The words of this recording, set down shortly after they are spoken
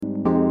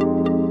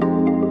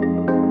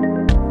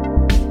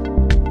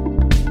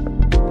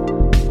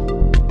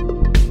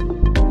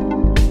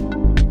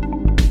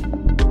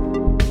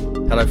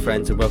Hello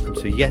friends and welcome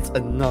to yet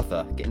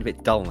another, getting a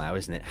bit dull now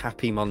isn't it,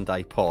 Happy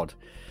Monday pod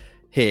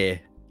here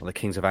on the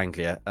Kings of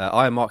Anglia.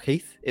 I am Mark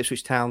Heath,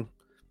 Ipswich Town.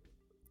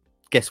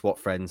 Guess what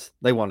friends,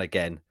 they won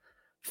again.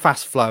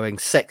 Fast flowing,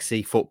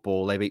 sexy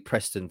football. They beat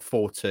Preston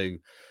 4-2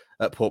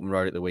 at Portman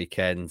Road at the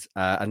weekend.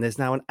 And there's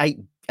now an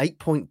eight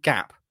point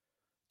gap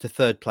to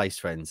third place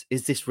friends.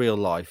 Is this real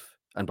life?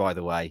 And by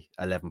the way,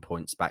 11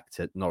 points back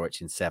to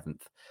Norwich in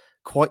 7th.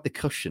 Quite the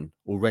cushion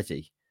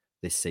already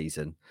this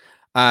season.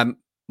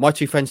 My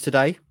two friends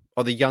today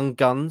are the young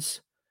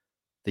guns,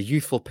 the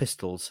youthful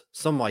pistols.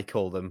 Some might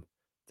call them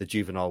the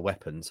juvenile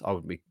weapons. I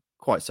wouldn't be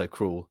quite so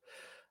cruel.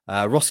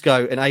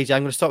 Roscoe and AJ,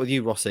 I'm going to start with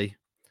you, Rossi,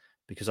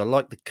 because I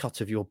like the cut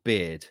of your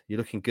beard. You're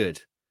looking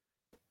good.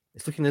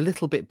 It's looking a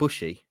little bit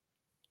bushy.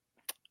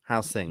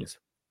 How's things?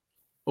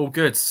 All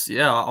good.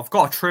 Yeah, I've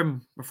got a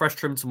fresh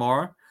trim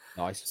tomorrow.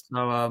 Nice.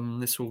 So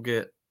this will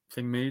get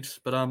thing made.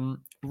 But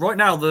right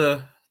now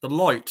the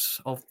light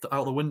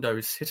out the window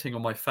is hitting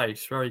on my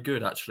face. Very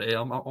good, actually.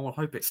 I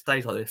hope it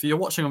stays like this. If you're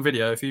watching on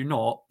video, if you're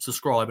not,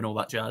 subscribe and all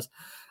that jazz.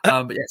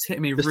 But yeah, it's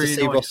hitting me just really to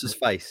see nice. Ross's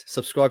face.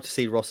 Subscribe to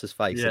see Ross's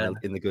face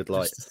in the good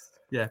light.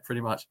 Yeah,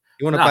 pretty much.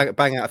 You want to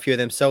bang out a few of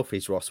them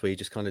selfies, Ross, where you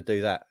just kind of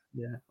do that?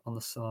 Yeah, on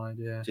the side,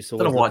 yeah. Just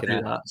don't know why I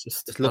do that.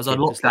 It was a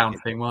lockdown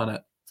thing, wasn't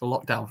it? It's a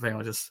lockdown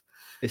thing.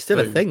 It's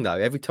still a thing, though.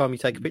 Every time you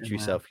take a picture of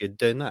yourself, you're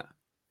doing that.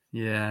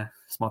 Yeah,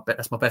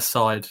 that's my best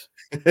side.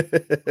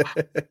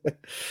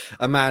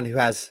 A man who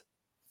has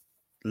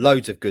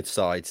loads of good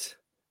sides.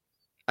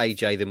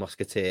 AJ the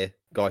Musketeer,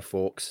 Guy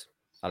Fawkes,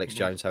 Alex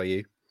Jones, how are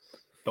you?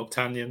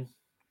 Dogtanian,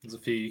 there's a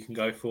few you can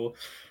go for.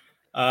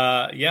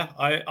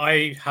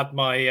 I had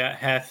my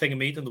hair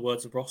thingamied in the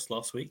words of Ross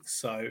last week,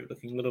 so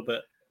looking a little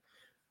bit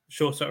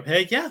shorter up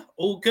here. Yeah,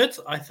 all good.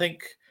 I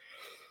think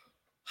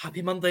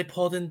Happy Monday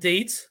pod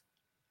indeed.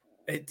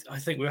 I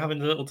think we were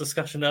having a little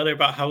discussion earlier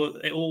about how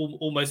it all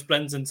almost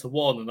blends into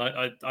one,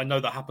 and I know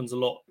that happens a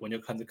lot when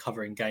you're kind of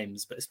covering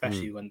games, but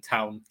especially when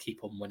Town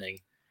keep on winning,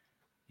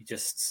 you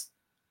just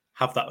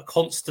have that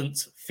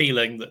constant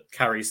feeling that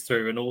carries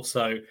through, and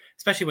also,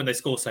 especially when they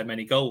score so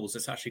many goals,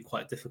 it's actually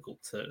quite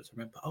difficult to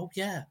remember. Oh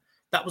yeah,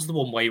 that was the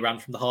one where he ran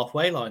from the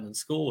halfway line and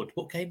scored.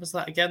 What game was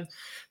that again?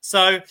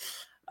 So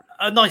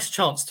a nice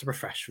chance to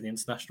refresh for the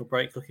international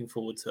break. Looking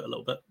forward to it a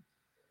little bit.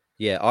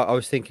 Yeah, I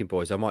was thinking,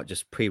 boys, I might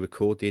just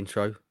pre-record the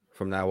intro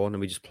from now on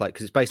and we just play,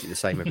 because it's basically the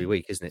same every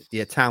week, isn't it?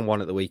 Yeah, Town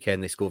won at the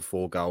weekend. They scored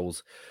 4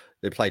 goals.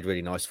 They played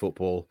really nice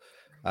football.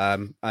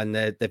 And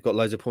they've got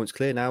loads of points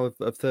clear now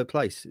of third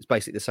place. It's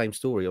basically the same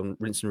story on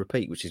rinse and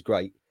repeat, which is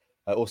great.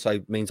 Also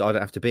means I don't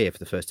have to be here for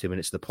the first 2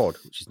 minutes of the pod,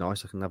 which is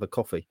nice. I can have a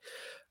coffee.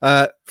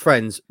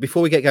 Friends,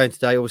 before we get going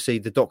today, obviously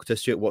the doctor,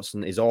 Stuart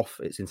Watson, is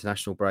off. It's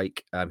international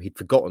break. He'd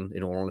forgotten,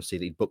 in all honesty,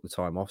 that he'd booked the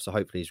time off. So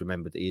hopefully he's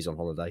remembered that he's on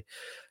holiday.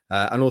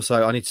 And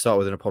also, I need to start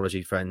with an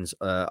apology, friends.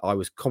 I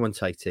was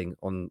commentating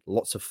on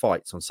lots of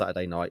fights on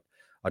Saturday night.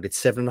 I did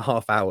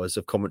 7.5 hours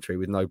of commentary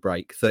with no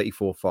break,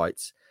 34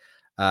 fights,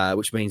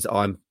 which means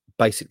I'm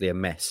basically a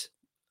mess.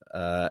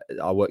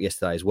 I worked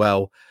yesterday as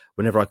well.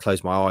 Whenever I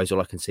close my eyes,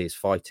 all I can see is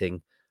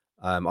fighting.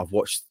 I've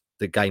watched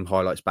the game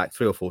highlights back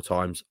 3 or 4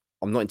 times.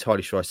 I'm not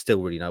entirely sure I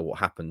still really know what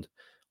happened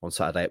on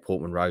Saturday at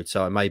Portman Road.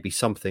 So I may be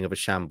something of a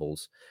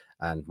shambles.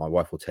 And my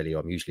wife will tell you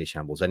I'm usually a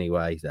shambles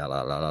anyway.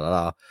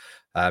 So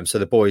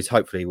the boys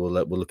hopefully will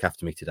look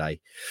after me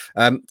today.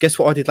 Guess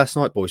what I did last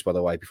night, boys, by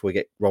the way, before we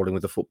get rolling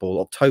with the football?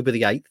 October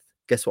the 8th.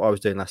 Guess what I was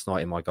doing last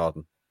night in my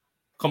garden?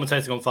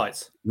 Commentating on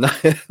fights. No,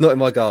 not in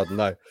my garden,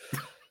 no.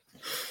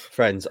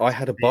 Friends, I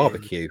had a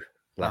barbecue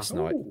last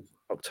night,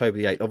 October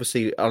the 8th.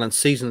 Obviously, an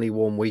unseasonably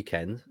warm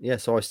weekend. Yeah,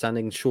 so I was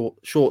standing in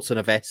shorts and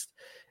a vest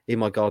in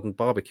my garden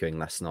barbecuing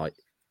last night.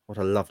 What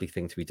a lovely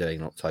thing to be doing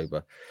in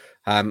October.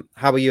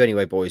 How are you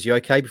anyway, boys? You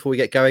okay before we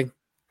get going?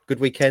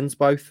 Good weekends,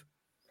 both?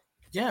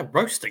 Yeah,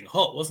 roasting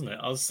hot, wasn't it?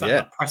 I was sat in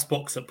that press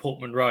box at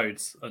Portman Road,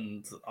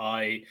 and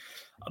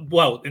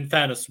in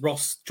fairness,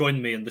 Ross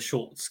joined me in the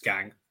shorts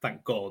gang,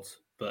 thank God.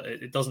 But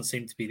it doesn't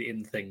seem to be the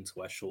in thing to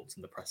wear shorts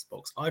in the press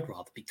box. I'd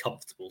rather be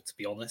comfortable, to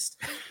be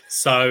honest.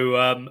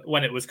 So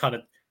when it was kind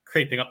of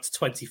creeping up to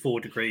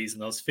 24 degrees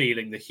and I was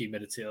feeling the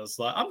humidity, I was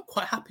like, I'm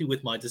quite happy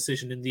with my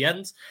decision in the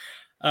end.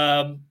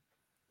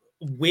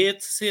 Weird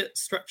to see it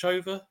stretch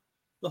over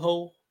the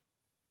whole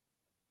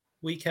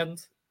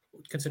weekend,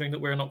 considering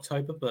that we're in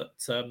October, but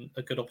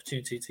a good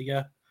opportunity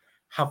to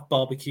have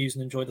barbecues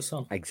and enjoy the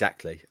sun.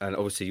 Exactly. And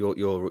obviously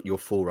your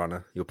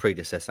forerunner, your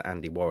predecessor,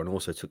 Andy Warren,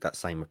 also took that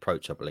same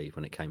approach, I believe,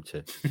 when it came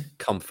to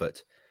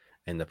comfort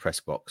in the press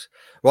box.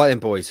 Right then,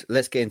 boys,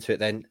 let's get into it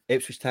then.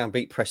 Ipswich Town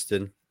beat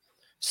Preston.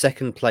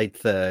 Second played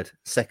third.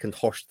 Second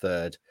hoshed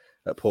third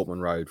at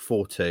Portman Road,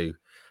 4-2.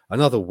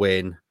 Another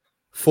win.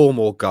 4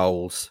 more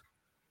goals,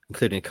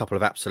 including a couple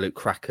of absolute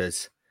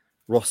crackers.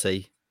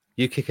 Rossi,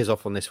 you kick us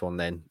off on this one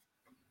then.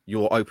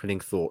 Your opening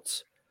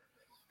thoughts.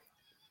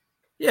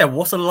 Yeah,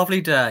 what a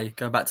lovely day.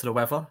 Going back to the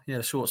weather. Yeah,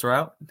 the shorts are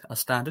out as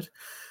standard.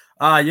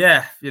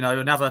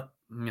 Another,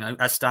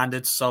 as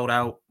standard, sold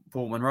out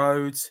Portman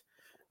Road.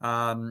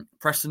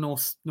 Preston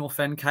North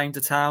End came to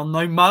town.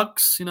 No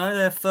mugs,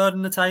 they're third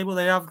in the table.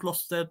 They have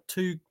lost their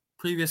 2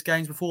 previous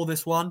games before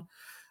this one.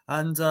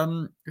 And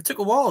it took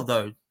a while,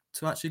 though,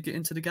 to actually get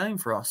into the game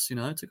for us.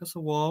 It took us a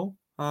while.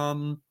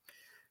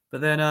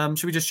 But then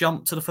should we just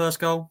jump to the first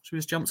goal? Should we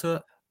just jump to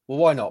it? Well,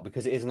 why not?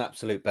 Because it is an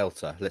absolute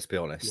belter, let's be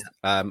honest.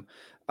 And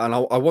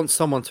I want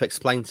someone to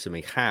explain to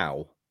me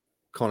how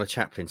Connor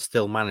Chaplin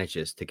still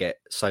manages to get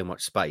so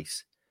much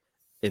space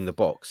in the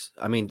box.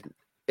 I mean,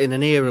 in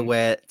an era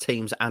where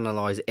teams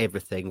analyse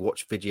everything,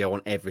 watch video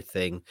on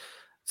everything,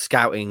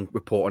 scouting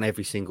report on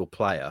every single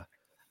player,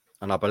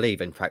 and I believe,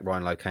 in fact,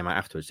 Ryan Lowe came out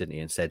afterwards, didn't he,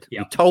 and said,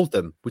 we told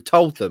them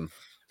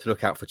to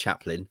look out for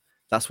Chaplin.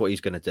 That's what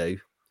he's going to do.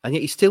 And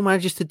yet he still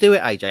manages to do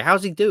it, AJ. How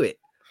does he do it?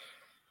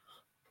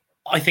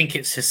 I think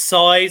it's his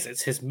size,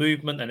 it's his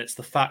movement, and it's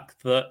the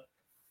fact that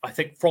I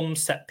think from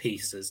set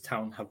pieces,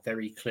 Town have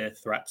very clear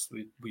threats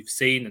we've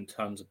seen in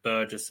terms of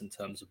Burgess, in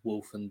terms of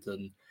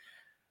Wolfenden,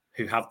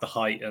 who have the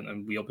height,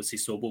 and we obviously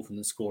saw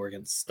Wolfenden score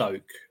against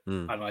Stoke.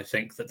 And I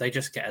think that they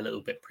just get a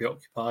little bit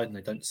preoccupied and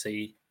they don't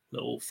see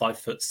little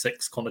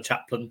 5'6" Connor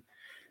Chaplin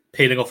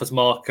peeling off his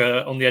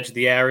marker on the edge of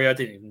the area. I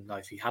didn't even know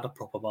if he had a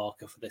proper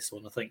marker for this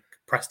one. I think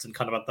Preston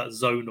kind of had that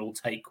zonal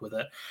take with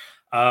it.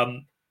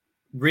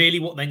 Really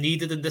what they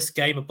needed in this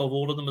game above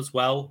all of them as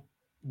well,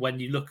 when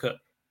you look at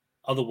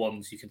other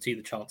ones, you can see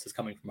the chances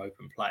coming from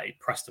open play.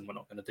 Preston were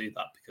not going to do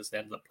that because they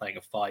ended up playing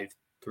a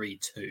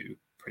 5-3-2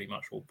 pretty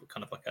much, or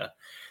kind of like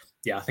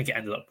I think it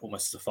ended up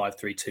almost as a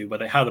 5-3-2 where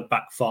they had a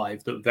back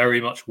five that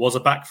very much was a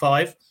back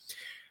five.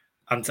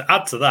 And to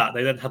add to that,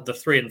 they then had the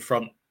three in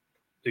front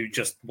who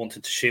just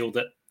wanted to shield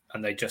it,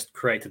 and they just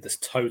created this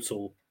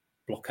total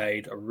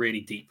blockade, a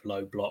really deep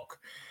low block.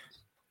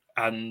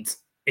 And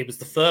it was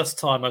the first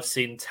time I've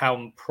seen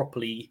Town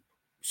properly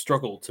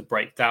struggle to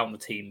break down the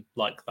team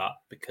like that,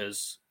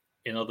 because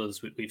in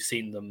others we've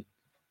seen them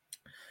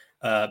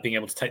being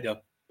able to take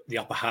the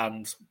upper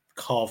hand,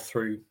 carve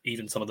through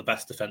even some of the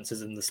best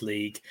defenses in this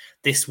league.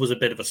 This was a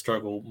bit of a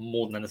struggle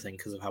more than anything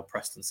because of how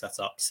Preston set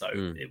up. So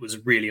it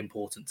was really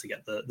important to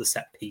get the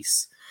set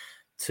piece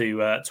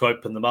to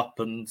open them up.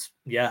 And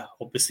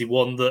obviously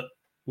one that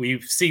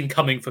we've seen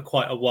coming for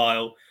quite a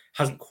while,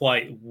 hasn't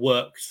quite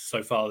worked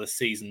so far this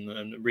season,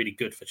 and really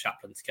good for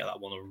Chaplin to get that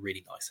one a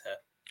really nice hit.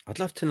 I'd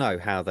love to know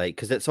how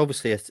because it's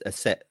obviously a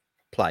set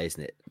play,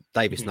 isn't it?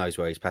 Davis knows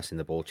where he's passing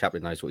the ball.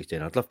 Chaplin knows what he's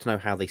doing. I'd love to know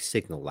how they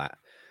signal that,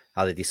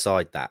 how they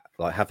decide that.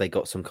 Like, have they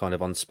got some kind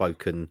of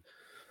unspoken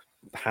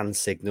hand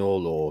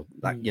signal, or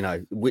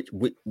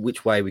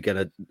which way are we going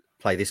to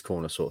play this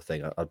corner sort of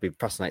thing? I'd be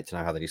fascinated to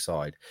know how they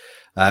decide.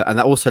 And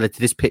that also led to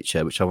this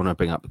picture, which I want to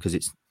bring up because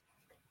it's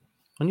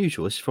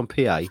unusual. This is from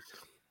PA.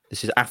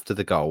 This is after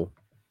the goal,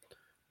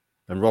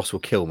 and Ross will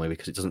kill me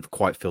because it doesn't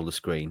quite fill the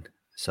screen.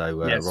 So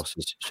Ross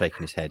is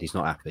shaking his head. He's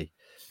not happy.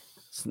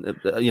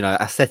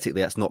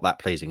 Aesthetically, that's not that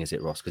pleasing, is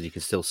it, Ross? Because you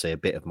can still see a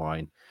bit of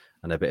mine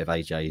and a bit of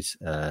AJ's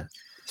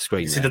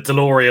screen. You see the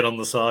DeLorean on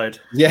the side.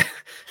 Yeah,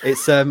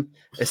 it's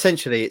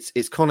essentially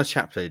it's Connor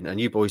Chaplin, and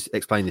you boys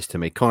explain this to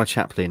me. Connor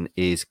Chaplin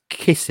is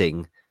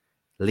kissing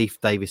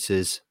Leif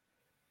Davis's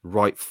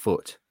right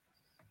foot,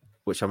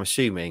 which I'm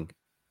assuming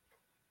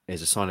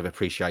is a sign of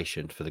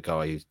appreciation for the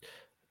guy who's.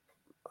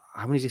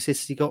 How many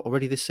assists he got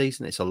already this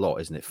season? It's a lot,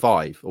 isn't it?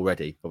 5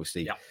 already,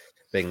 obviously,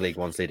 being League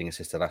One's leading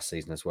assister last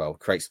season as well.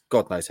 Creates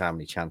God knows how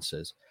many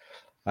chances.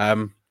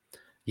 I'm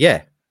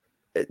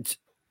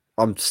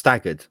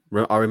staggered.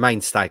 I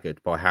remain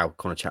staggered by how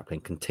Connor Chaplin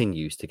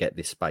continues to get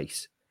this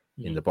space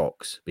in the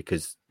box,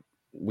 because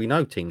we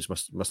know teams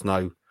must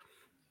know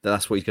that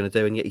that's what he's going to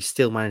do, and yet he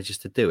still manages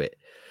to do it.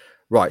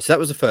 Right, so that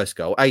was the first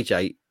goal.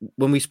 AJ,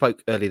 when we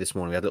spoke earlier this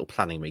morning, we had a little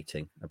planning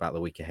meeting about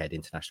the week ahead,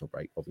 international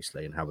break,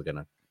 obviously, and how we're going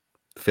to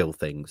fill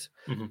things,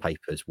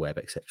 papers, web,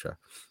 etc.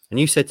 And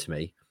you said to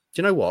me,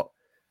 do you know what?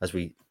 As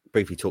we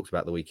briefly talked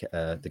about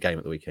the game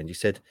at the weekend, you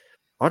said,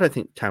 I don't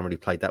think Town really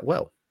played that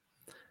well.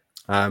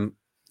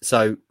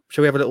 So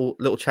shall we have a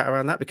little chat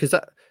around that? Because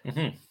that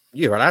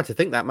you're allowed to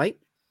think that, mate.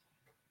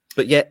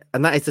 But yet,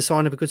 and that is the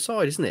sign of a good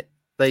side, isn't it?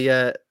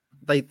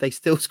 They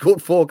still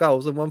scored 4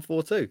 goals and won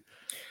 4-2.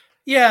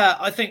 Yeah,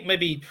 I think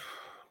maybe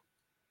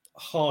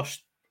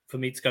harsh for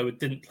me to go with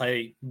didn't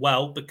play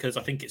well, because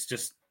I think it's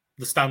just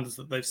the standards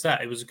that they've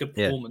set. It was a good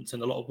performance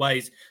in a lot of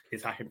ways. The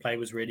attacking play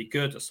was really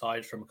good,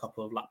 aside from a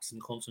couple of lapses in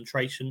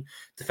concentration.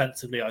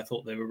 Defensively, I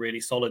thought they were really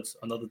solid.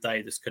 Another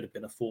day, this could have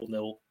been a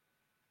 4-0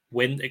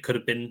 win. It could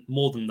have been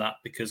more than that,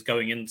 because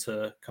going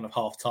into kind of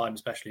half time,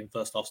 especially in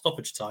first half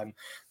stoppage time,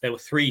 there were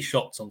 3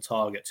 shots on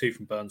target, 2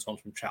 from Burns, 1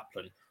 from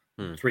Chaplin,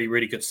 3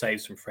 really good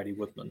saves from Freddie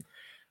Woodman.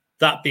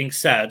 That being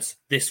said,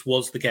 this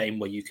was the game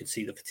where you could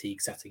see the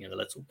fatigue setting in a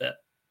little bit.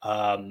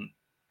 And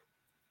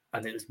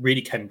it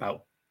really came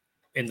about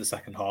in the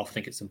second half. I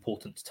think it's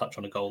important to touch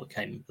on a goal that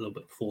came a little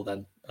bit before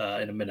then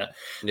in a minute.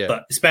 Yeah.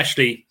 But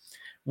especially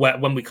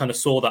when we kind of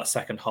saw that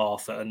second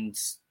half and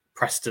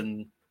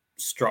Preston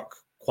struck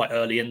quite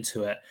early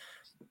into it,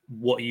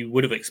 what you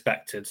would have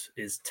expected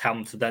is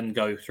Town to then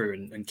go through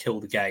and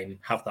kill the game,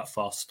 have that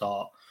fast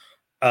start,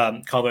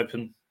 carve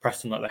open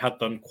Preston like they had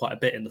done quite a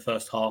bit in the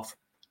first half.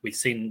 We've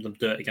seen them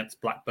do it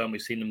against Blackburn.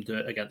 We've seen them do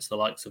it against the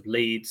likes of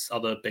Leeds,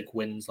 other big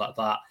wins like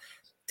that.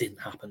 Didn't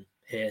happen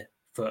here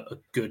for a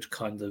good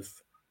kind of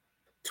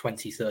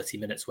 20, 30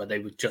 minutes where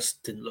they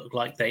just didn't look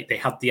like they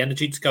had the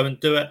energy to go and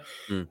do it.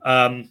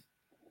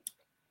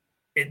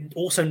 It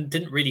also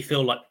didn't really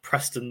feel like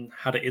Preston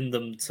had it in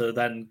them to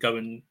then go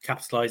and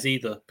capitalise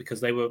either,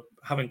 because they were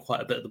having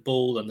quite a bit of the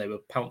ball and they were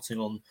pouncing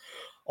on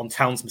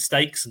Town's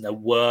mistakes, and there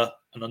were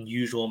an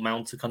unusual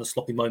amount of kind of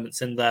sloppy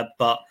moments in there,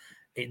 but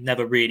it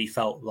never really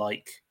felt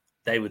like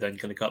they were then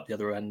going to go up the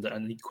other end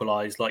and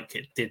equalise like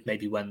it did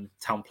maybe when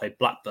Town played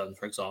Blackburn,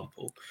 for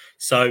example.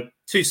 So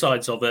two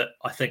sides of it.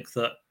 I think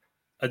that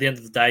at the end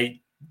of the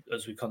day,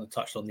 as we kind of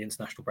touched on, the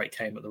international break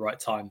came at the right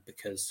time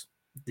because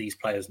these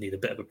players need a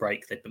bit of a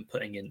break. They've been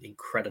putting in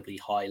incredibly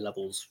high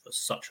levels for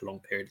such a long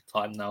period of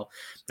time now.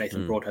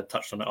 Nathan Broadhead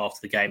touched on it after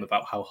the game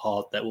about how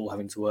hard they're all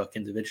having to work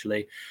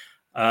individually.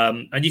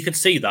 And you could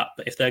see that.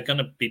 But if they're going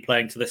to be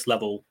playing to this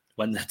level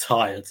when they're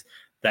tired,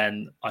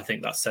 then I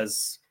think that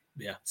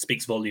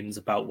speaks volumes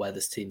about where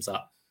this team's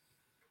at.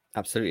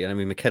 Absolutely. And I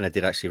mean, McKenna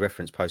did actually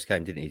reference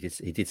post-game, didn't he?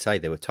 He did say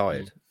they were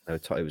tired.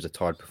 It was a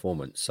tired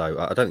performance. So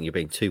I don't think you're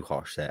being too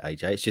harsh there,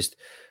 AJ. It's just,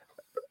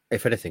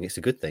 if anything, it's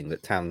a good thing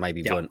that Town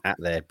maybe weren't at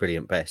their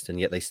brilliant best, and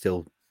yet they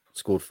still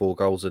scored 4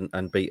 goals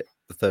and beat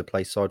the third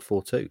place side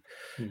 4-2.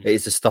 It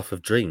is the stuff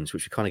of dreams,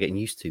 which we're kind of getting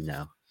used to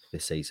now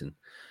this season.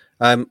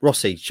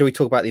 Rossi, shall we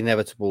talk about the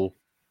inevitable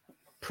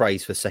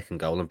praise for second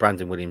goal and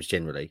Brandon Williams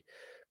generally?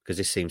 Because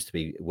this seems to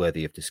be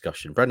worthy of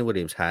discussion. Brandon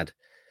Williams had,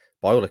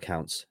 by all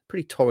accounts, a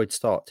pretty torrid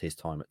start to his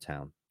time at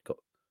Town. Got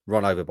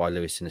run over by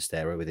Luis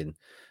Sinistero within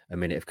a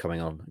minute of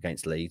coming on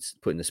against Leeds,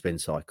 put in the spin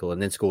cycle,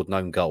 and then scored an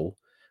own goal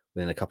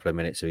within a couple of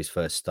minutes of his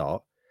first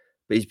start.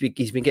 But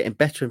he's been getting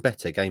better and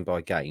better game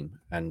by game.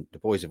 And the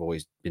boys have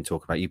always been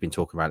talking about, you've been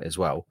talking about it as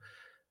well.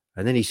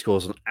 And then he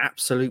scores an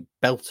absolute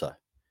belter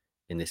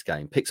in this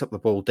game, picks up the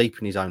ball deep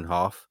in his own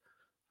half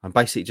and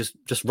basically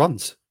just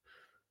runs.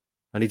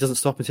 And he doesn't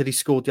stop until he's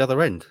scored the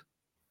other end.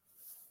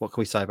 What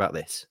can we say about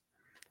this?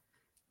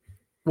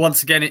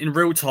 Once again, in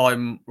real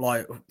time,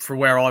 like for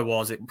where I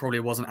was, it probably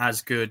wasn't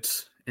as good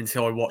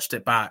until I watched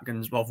it back.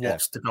 And I've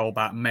watched the goal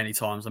back many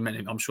times.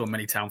 I'm sure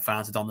many Town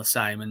fans have done the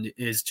same. And it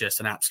is just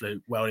an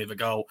absolute welly of a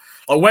goal.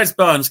 Like Wes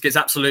Burns gets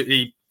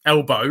absolutely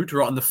elbowed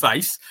right in the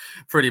face,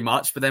 pretty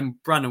much. But then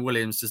Brandon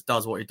Williams just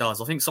does what he does.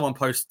 I think someone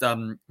posted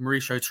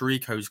Mauricio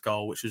Taricco's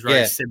goal, which was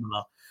very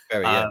similar.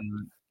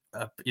 From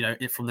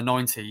the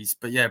 90s.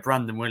 But yeah,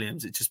 Brandon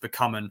Williams, it's just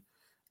becoming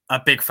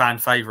a big fan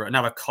favourite,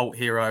 another cult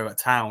hero at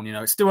Town.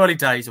 It's still early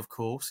days, of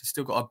course. You've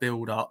still got to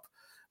build up.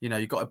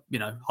 You've got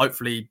to,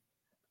 hopefully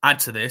add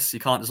to this. You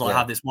can't just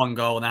have this one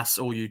goal and that's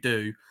all you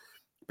do.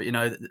 But,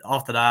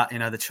 after that,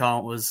 the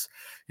chant was,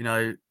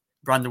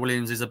 Brandon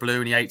Williams is a blue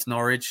and he hates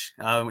Norwich,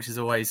 which is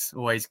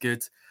always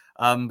good.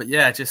 But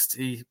yeah,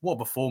 what a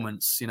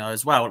performance,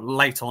 as well.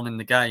 Late on in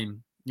the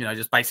game,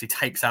 just basically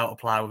takes out a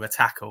player with a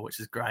tackle, which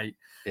is great.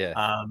 Yeah.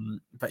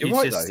 But you're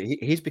right, though.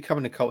 He's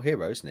becoming a cult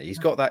hero, isn't he? He's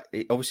got that.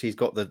 Obviously, he's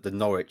got the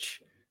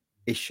Norwich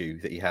issue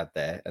that he had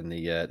there, and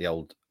the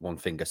old one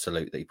finger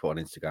salute that he put on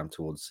Instagram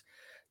towards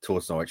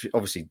Norwich.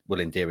 Obviously,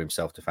 will endear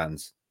himself to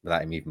fans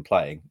without him even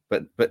playing.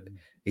 But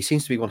he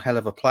seems to be one hell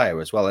of a player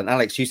as well. And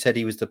Alex, you said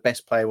he was the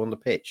best player on the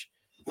pitch.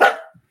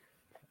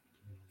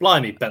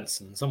 Blimey,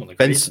 Benson. Someone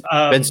agrees.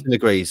 Benson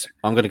agrees.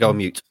 I'm going to go on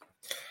mute.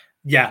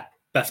 Yeah,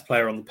 best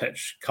player on the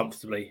pitch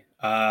comfortably.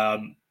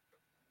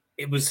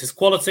 It was his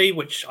quality,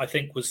 which I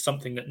think was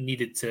something that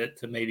needed to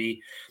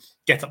maybe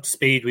get up to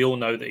speed. We all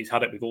know that he's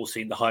had it. We've all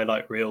seen the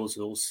highlight reels.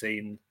 We've all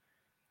seen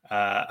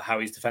how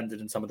he's defended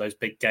in some of those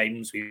big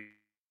games. We've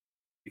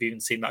even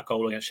seen that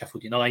goal against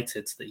Sheffield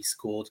United that he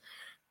scored.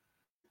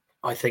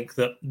 I think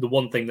that the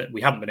one thing that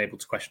we haven't been able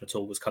to question at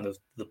all was kind of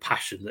the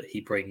passion that he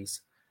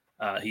brings.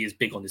 He is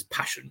big on his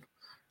passion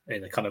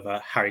in a kind of a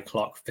Harry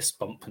Clark fist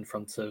bump in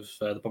front of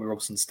the Bobby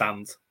Robson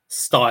stand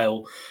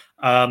style.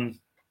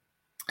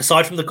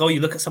 Aside from the goal,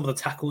 you look at some of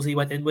the tackles he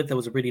went in with. There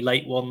was a really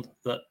late one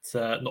not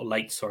a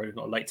late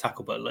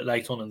tackle, but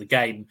late on in the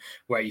game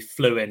where he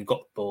flew in,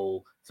 got the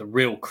ball. It's a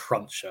real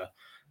cruncher.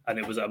 And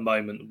it was at a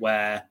moment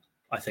where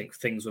I think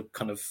things were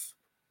kind of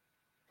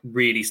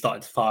really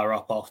starting to fire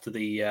up after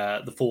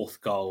the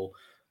fourth goal.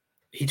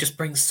 He just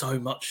brings so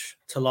much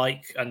to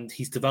like, and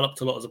he's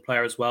developed a lot as a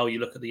player as well. You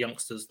look at the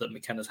youngsters that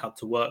McKenna's had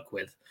to work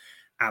with,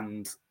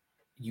 and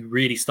you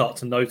really start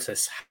to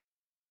notice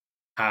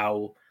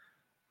how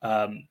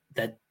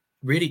they're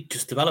really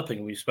just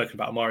developing. We've spoken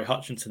about Amari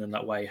Hutchinson in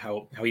that way,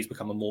 how he's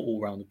become a more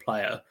all-rounded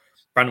player.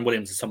 Brandon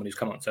Williams is someone who's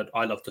come out and said,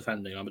 I love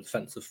defending, I'm a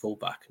defensive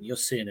fullback. And you're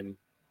seeing him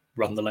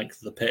run the length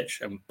of the pitch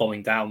and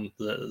bombing down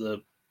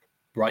the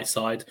right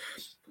side.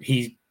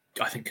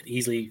 I think, can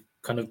easily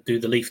kind of do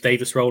the Leif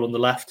Davis role on the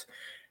left.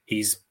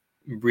 He's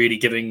really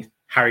giving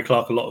Harry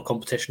Clark a lot of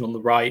competition on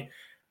the right.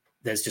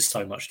 There's just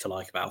so much to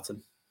like about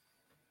him.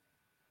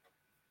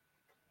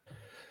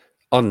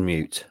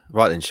 Unmute.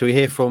 Right then, shall we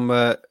hear from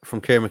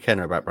Kieran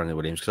McKenna about Brandon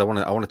Williams? Because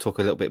I want to talk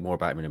a little bit more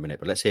about him in a minute,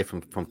 but let's hear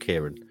from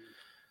Kieran.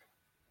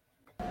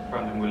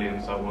 Brandon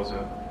Williams, that was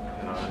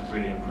a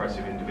really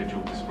impressive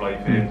individual display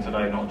for him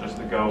today. Not just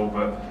the goal,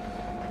 but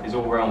his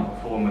all-round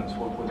performance.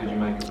 What did you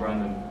make of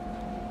Brandon?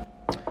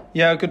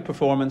 Yeah, good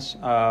performance.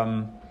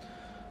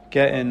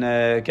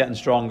 Getting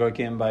stronger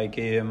game by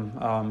game.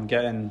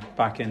 Getting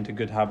back into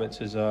good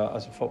habits as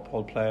a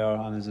football player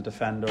and as a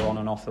defender on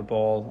and off the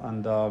ball.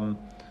 And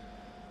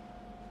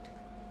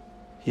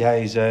yeah,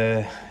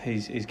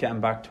 he's getting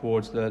back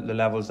towards the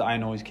levels that I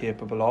know he's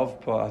capable of.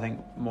 But I think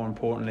more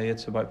importantly,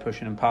 it's about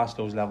pushing him past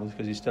those levels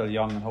because he's still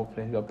young and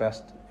hopefully he's got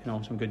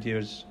some good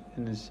years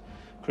in his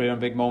career and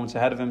big moments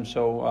ahead of him.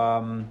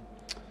 So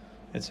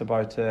it's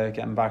about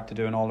getting back to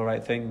doing all the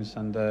right things.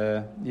 And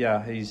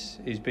yeah, he's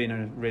been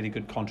a really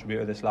good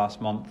contributor this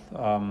last month.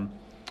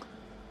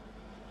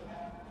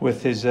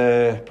 With his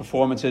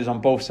performances on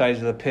both sides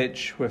of the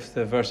pitch, with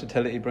the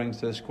versatility he brings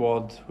to the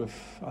squad,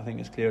 I think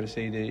it's clear to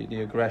see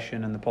the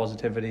aggression and the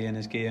positivity in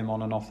his game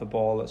on and off the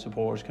ball that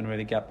supporters can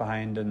really get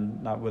behind,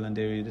 and that will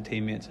endear the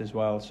teammates as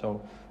well.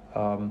 So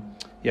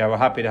yeah, we're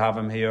happy to have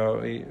him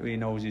here. He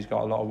knows he's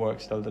got a lot of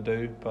work still to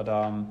do, but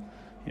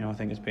I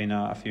think it's been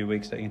a few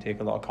weeks that he can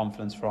take a lot of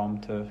confidence from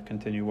to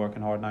continue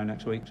working hard now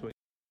next week.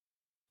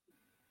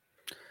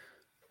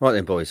 Right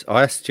then, boys.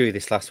 I asked you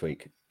this last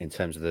week in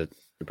terms of the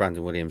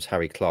Brandon Williams,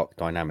 Harry Clark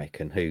dynamic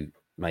and who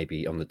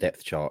maybe on the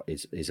depth chart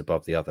is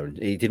above the other. And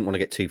he didn't want to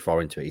get too far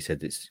into it. He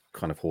said it's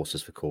kind of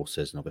horses for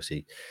courses. And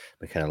obviously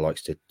McKenna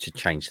likes to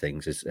change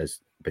things as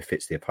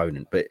befits the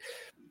opponent. But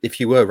if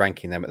you were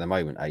ranking them at the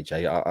moment,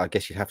 AJ, I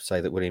guess you'd have to say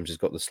that Williams has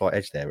got the slight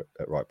edge there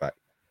at right back.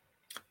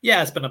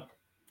 Yeah, it's been a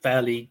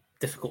fairly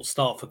difficult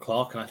start for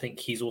Clark. And I think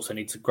he's also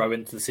need to grow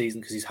into the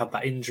season because he's had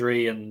that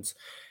injury. And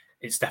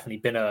it's definitely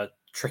been a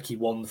tricky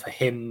one for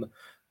him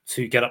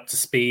to get up to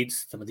speed.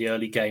 Some of the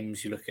early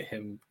games, you look at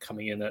him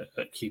coming in at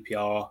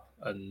QPR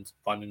and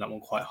finding that one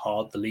quite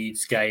hard. The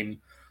Leeds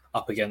game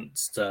up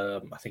against, I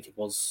think it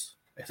was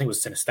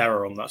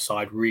Sinistera on that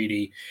side,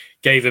 really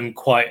gave him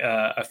quite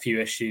a few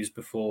issues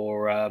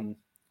before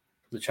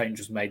the change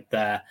was made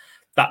there.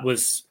 That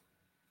was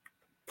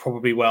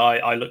probably where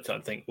I looked at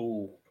and think,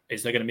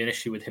 is there going to be an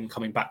issue with him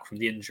coming back from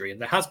the injury?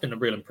 And there has been a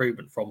real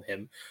improvement from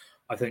him.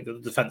 I think that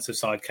the defensive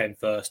side came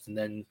first, and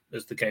then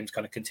as the games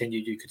kind of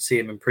continued, you could see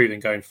him improving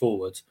going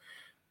forward.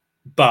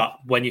 But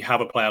when you have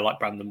a player like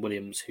Brandon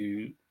Williams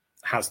who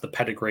has the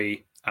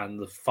pedigree and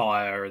the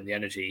fire and the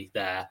energy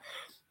there,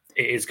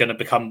 it is going to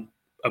become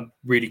a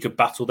really good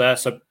battle there.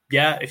 So,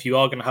 yeah, if you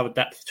are going to have a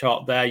depth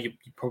chart there, you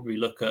probably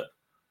look at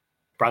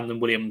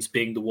Brandon Williams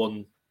being the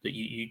one that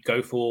you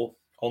go for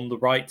on the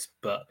right.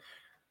 But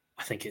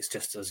I think it's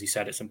just, as you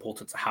said, it's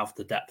important to have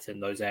the depth in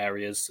those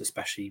areas,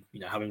 especially,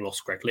 having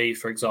lost Greg Lee,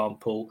 for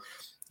example.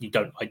 You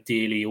don't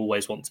ideally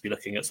always want to be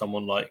looking at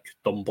someone like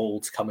Don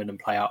Ball to come in and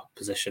play out of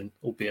position,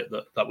 albeit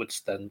that would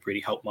then really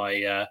help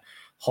my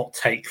hot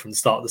take from the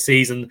start of the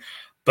season.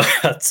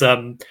 But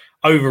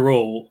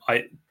overall,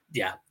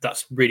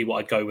 that's really what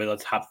I'd go with.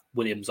 I'd have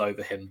Williams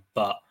over him,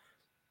 but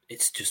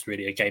it's just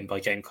really a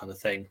game-by-game kind of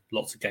thing.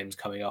 Lots of games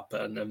coming up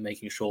and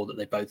making sure that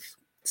they both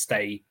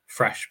stay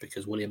fresh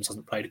because Williams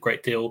hasn't played a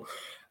great deal.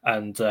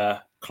 And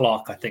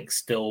Clark, I think,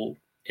 still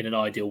in an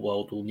ideal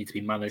world will need to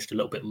be managed a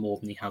little bit more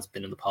than he has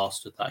been in the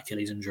past with that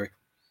Achilles injury.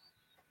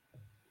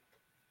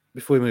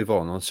 Before we move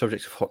on the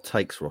subject of hot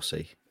takes,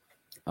 Rossi,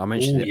 I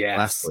mentioned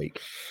last week.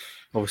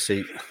 Obviously,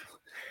 I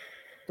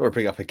don't want to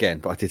bring it up again,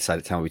 but I did say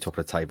that Town would be top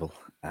of the table.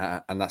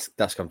 And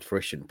that's come to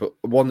fruition. But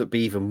one that'd be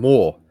even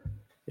more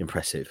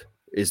impressive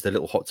is the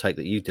little hot take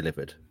that you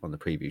delivered on the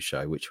preview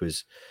show, which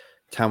was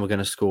Town were going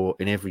to score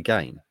in every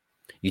game.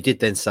 You did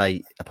then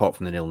say, apart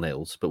from the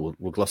 0-0s, but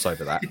we'll gloss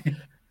over that.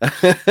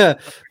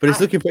 But it's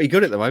looking pretty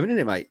good at the moment,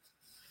 isn't it, mate?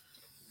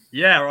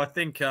 Yeah, I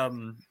think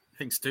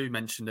Stu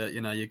mentioned it.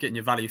 You're getting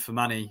your value for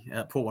money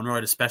at Portman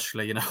Road,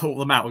 especially. All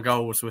the amount of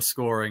goals we're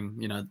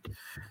scoring.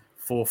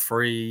 4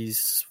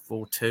 3s,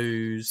 4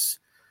 2s,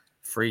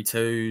 3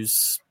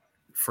 2s,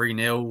 3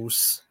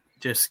 0s,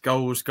 just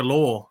goals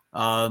galore.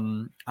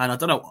 And I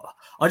don't know.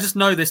 I just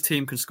know this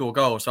team can score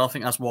goals, so I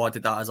think that's why I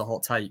did that as a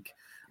hot take.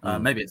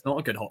 Maybe it's not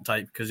a good hot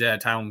take because,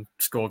 Town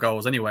score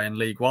goals anyway. In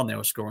League One, they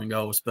were scoring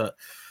goals. But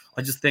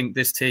I just think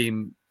this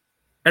team,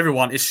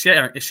 everyone is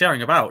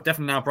sharing about.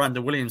 Definitely now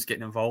Brandon Williams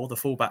getting involved. The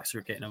fullbacks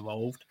are getting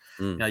involved.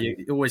 You're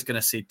always going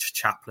to see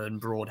Chaplin,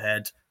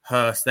 Broadhead,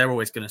 Hurst. They're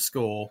always going to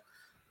score.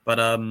 But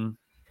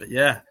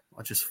yeah,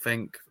 I just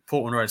think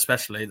Portman Road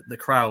especially, the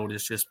crowd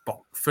is just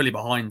fully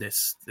behind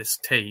this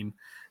team.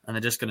 And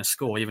they're just going to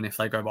score even if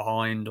they go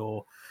behind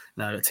or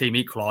a team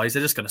equalise.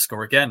 They're just going to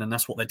score again. And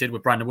that's what they did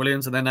with Brandon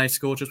Williams. And then they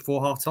scored just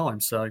before half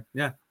time. So,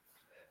 yeah.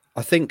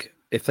 I think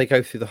if they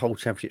go through the whole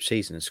championship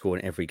season and score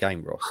in every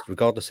game, Ross,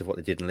 regardless of what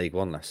they did in League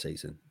One last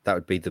season, that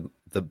would be the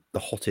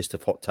hottest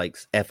of hot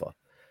takes ever.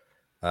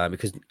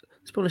 Because, to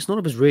be honest, none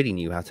of us really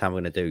knew how Town were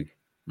going to do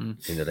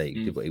in the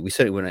league, did we? We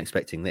certainly weren't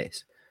expecting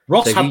this.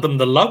 Ross had them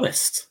the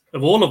lowest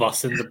of all of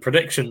us in the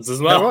predictions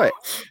as well. Right?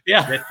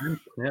 Yeah.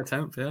 Yeah,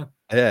 10th, yeah.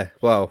 Yeah,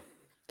 well,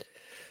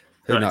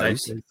 who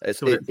knows? Days,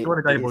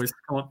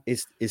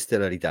 it's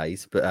still early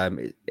days, but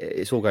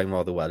it's all going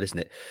rather well, isn't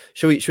it?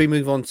 Shall we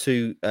move on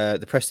to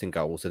the Preston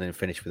goals and then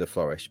finish with a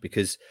flourish?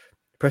 Because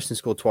Preston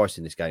scored twice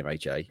in this game,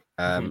 AJ.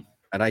 And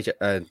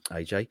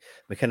AJ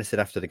McKenna said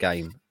after the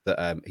game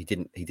that he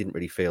didn't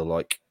really feel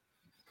like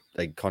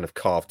they kind of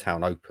carve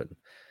Town open.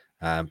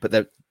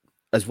 But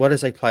as well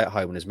as they play at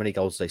home and as many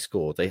goals as they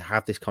score, they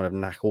have this kind of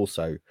knack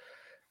also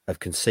of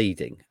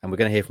conceding. And we're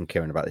going to hear from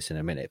Kieran about this in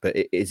a minute. But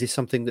is this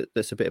something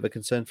that's a bit of a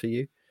concern for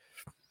you?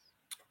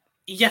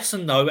 Yes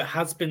and no. It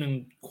has been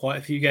in quite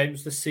a few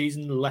games this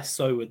season, less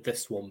so with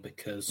this one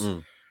because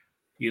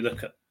you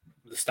look at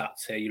the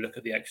stats here, you look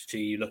at the XG,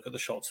 you look at the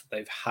shots that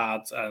they've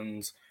had,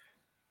 and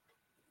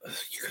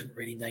you couldn't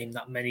really name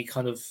that many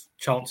kind of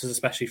chances,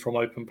 especially from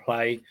open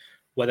play,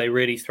 where they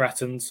really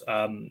threatened.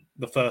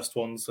 The first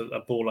one's a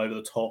ball over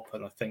the top,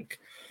 and I think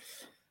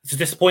it's a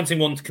disappointing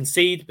one to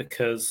concede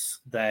because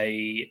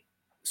they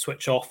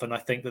switch off, and I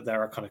think that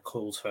there are kind of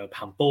calls for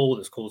handball,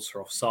 there's calls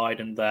for offside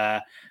in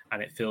there,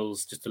 and it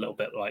feels just a little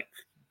bit like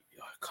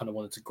I kind of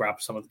wanted to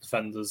grab some of the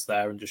defenders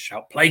there and just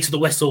shout, play to the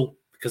whistle,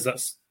 because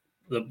that's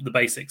the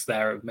basics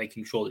there of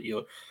making sure that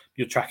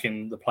you're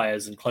tracking the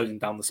players and closing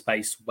down the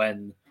space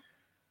when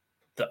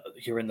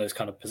you're in those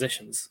kind of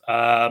positions.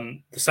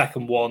 The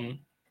second one,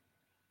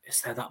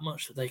 is there that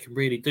much that they can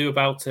really do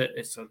about it?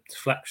 It's a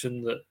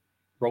deflection that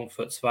wrong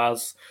foot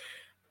Svaz.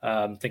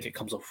 I think it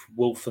comes off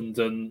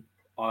Wolfenden.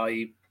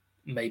 I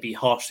maybe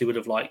harshly would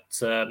have liked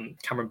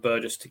Cameron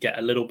Burgess to get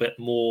a little bit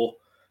more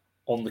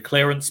on the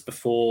clearance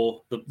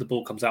before the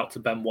ball comes out to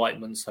Ben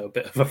Whiteman. So a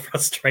bit of a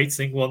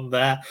frustrating one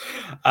there.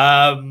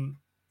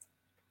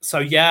 So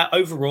yeah,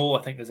 overall,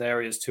 I think there's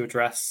areas to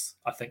address.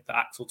 I think that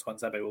Axel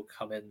Tuanzebe will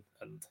come in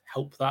and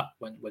help that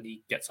when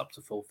he gets up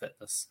to full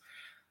fitness.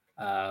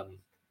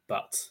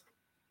 But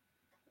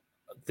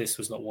this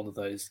was not one of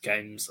those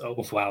games.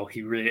 Oh wow,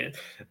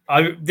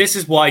 this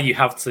is why you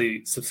have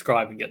to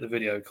subscribe and get the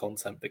video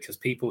content, because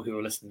people who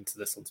are listening to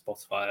this on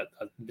Spotify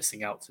are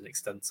missing out to an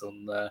extent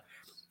on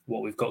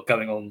what we've got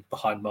going on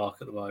behind Mark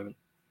at the moment.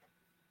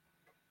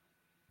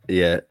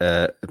 Yeah,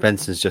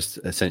 Benson's just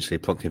essentially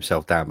plonked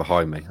himself down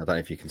behind me. I don't know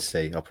if you can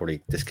see. I'll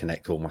probably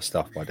disconnect all my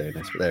stuff by doing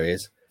this, but there he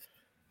is.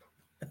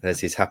 There's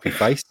his happy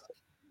face.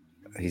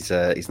 He's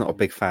not a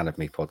big fan of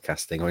me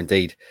podcasting or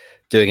indeed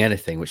doing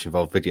anything which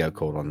involves video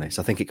call on this.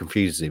 I think it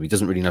confuses him. He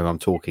doesn't really know who I'm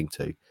talking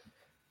to.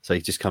 So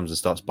he just comes and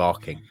starts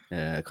barking,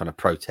 kind of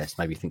protest.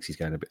 Maybe he thinks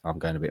I'm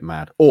going a bit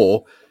mad.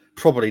 Or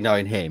probably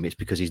knowing him, it's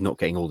because he's not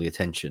getting all the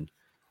attention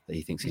that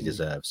he thinks he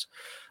deserves.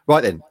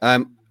 Right then.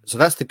 So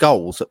that's the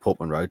goals at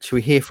Portman Road. Should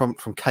we hear from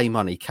K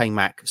Money, K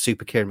Mac,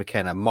 Super Kieran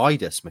McKenna,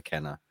 Midas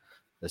McKenna,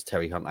 as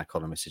Terry Hunt, our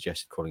columnist,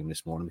 suggested calling him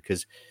this morning,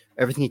 because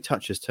everything he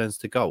touches turns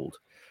to gold.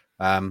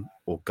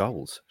 Or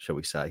goals, shall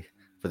we say,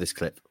 for this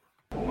clip.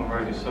 Portman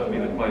Road is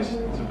certainly the place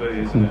to be,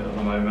 isn't it, at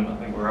the moment? I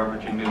think we're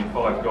averaging nearly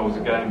 5 goals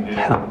a game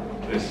here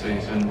this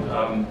season.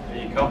 Are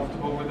you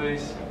comfortable with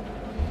these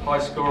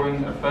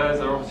high-scoring affairs?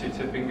 They're obviously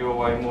tipping your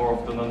way more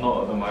often than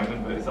not at the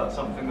moment, but is that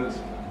something that's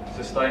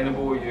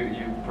sustainable? Are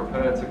you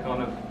prepared to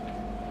kind of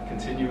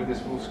continue with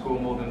this will score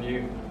more than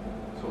you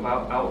sort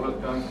of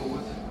outlook going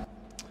forward?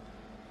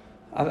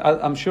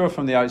 I'm sure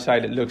from the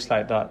outside it looks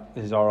like that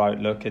is our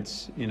outlook.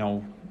 It's,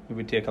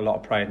 we take a lot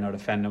of pride in our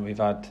defending. We've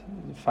had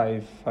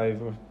five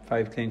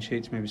clean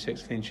sheets, maybe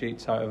 6 clean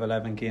sheets out of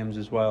 11 games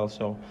as well.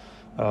 So,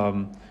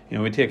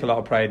 we take a lot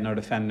of pride in our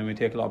defending. We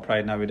take a lot of pride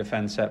in how we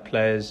defend set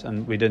plays,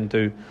 and we didn't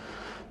do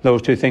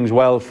those two things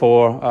well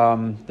for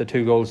the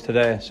 2 goals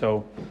today.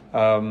 So,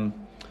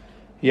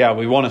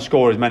 we want to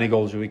score as many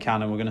goals as we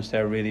can, and we're going to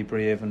stay really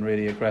brave and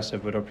really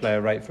aggressive with our play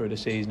right through the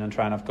season and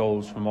try and have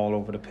goals from all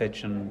over the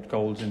pitch and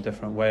goals in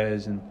different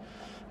ways, and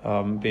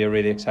be a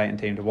really exciting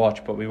team to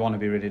watch. But we want to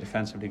be really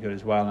defensively good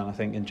as well, and I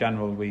think in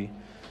general we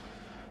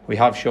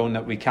have shown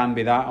that we can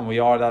be that, and we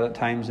are that at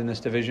times in this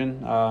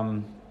division.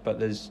 But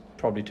there's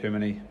probably too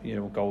many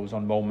goals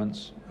on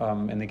moments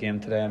in the game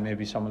today, and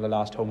maybe some of the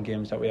last home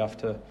games that we have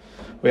to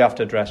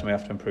address and we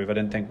have to improve. I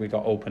didn't think we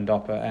got opened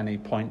up at any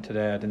point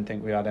today. I didn't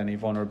think we had any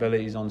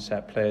vulnerabilities on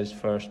set plays,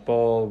 first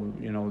ball.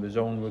 The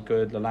zone was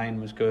good, the line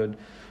was good,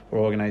 our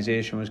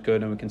organisation was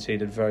good, and we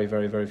conceded very,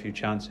 very, very few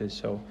chances.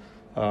 So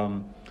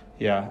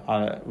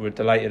we're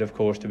delighted, of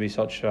course, to be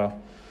such an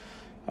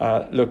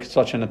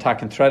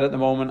attacking threat at the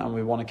moment, and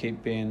we want to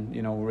keep being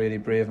really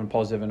brave and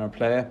positive in our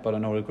play. But I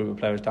know a group of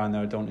players down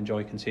there don't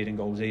enjoy conceding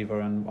goals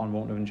either, and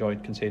won't have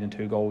enjoyed conceding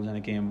 2 goals in a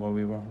game where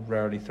we were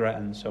rarely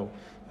threatened. So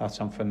that's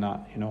something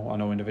that I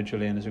know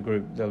individually and as a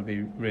group they'll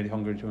be really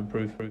hungry to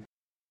improve.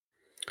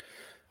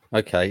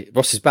 Okay,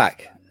 Ross is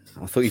back.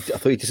 I thought you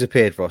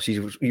disappeared, Ross.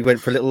 You went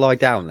for a little lie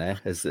down there,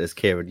 as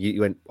Kieran.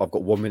 You went. I've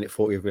got 1 minute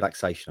 40 of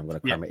relaxation. I'm going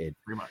to cram it in.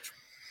 Pretty much.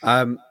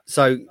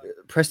 So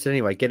Preston,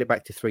 anyway, get it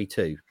back to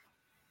 3-2.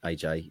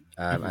 AJ,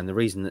 and the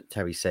reason that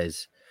Terry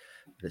says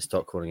let's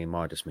start calling him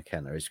Midas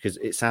McKenna is because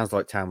it sounds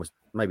like Town was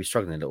maybe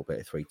struggling a little bit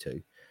at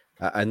 3-2,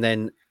 and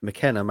then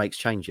McKenna makes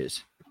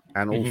changes,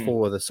 and all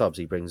 4 of the subs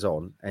he brings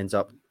on ends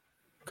up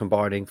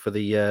combining for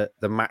the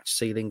match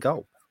sealing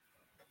goal.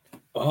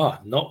 Oh,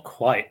 not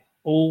quite.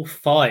 All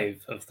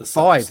 5 of the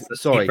subs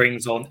that he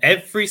brings on,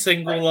 every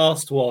single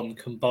last one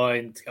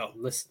combined. Oh,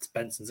 listen to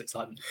Benson's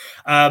excitement.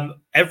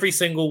 Every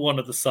single one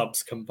of the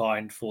subs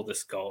combined for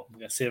this goal. I'm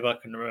going to see if I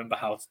can remember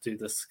how to do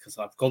this, because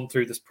I've gone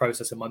through this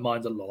process in my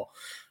mind a lot.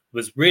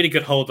 was really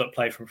good hold-up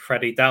play from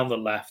Freddie down the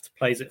left,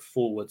 plays it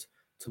forward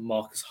to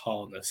Marcus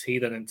Harness. He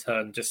then in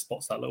turn just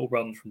spots that little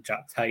run from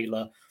Jack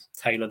Taylor.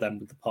 Taylor then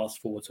with the pass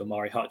forward to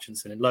Amari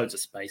Hutchinson in loads of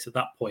space. At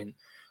that point,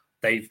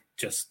 they've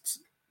just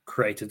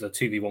created a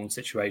 2v1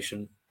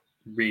 situation.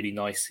 Really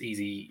nice,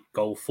 easy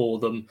goal for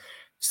them.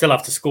 Still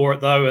have to score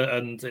it though,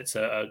 and it's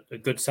a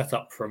good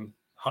setup from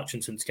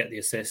Hutchinson to get the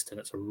assist, and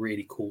it's a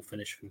really cool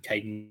finish from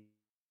Caden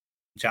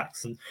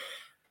Jackson.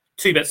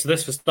 Two bits to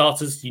this for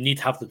starters. You need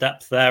to have the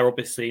depth there,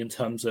 obviously, in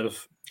terms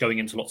of going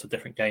into lots of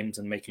different games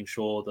and making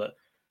sure that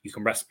you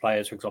can rest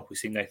players. For example, we've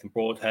seen Nathan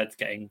Broadhead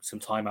getting some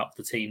time out of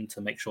the team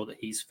to make sure that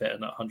he's fit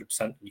and at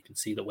 100%. You can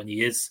see that when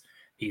he is,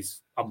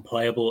 he's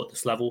unplayable at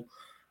this level.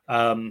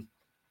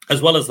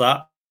 As well as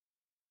that,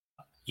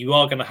 you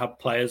are going to have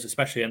players,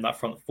 especially in that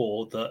front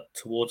four, that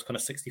towards kind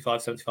of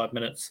 65, 75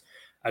 minutes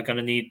are going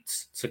to need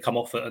to come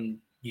off it, and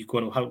you're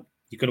going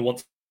to want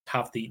to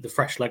have the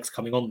fresh legs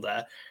coming on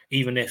there,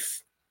 even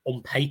if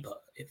on paper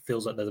it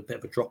feels like there's a bit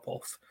of a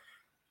drop-off.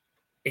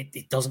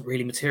 It doesn't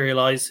really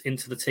materialise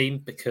into the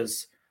team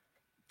because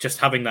just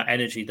having that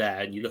energy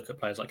there, and you look at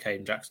players like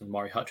Caden Jackson and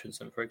Murray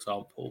Hutchinson, for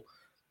example,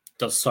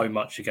 does so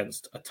much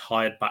against a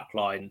tired back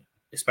line,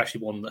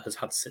 especially one that has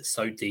had to sit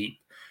so deep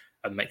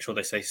and make sure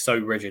they stay so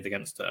rigid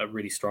against a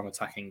really strong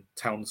attacking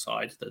Town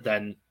side, that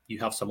then you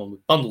have someone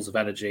with bundles of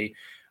energy,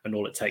 and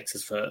all it takes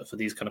is for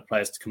these kind of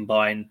players to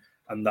combine,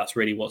 and that's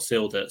really what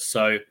sealed it.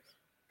 So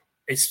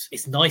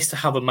it's nice to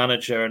have a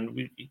manager,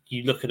 and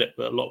you look at it,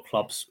 but a lot of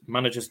clubs,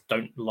 managers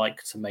don't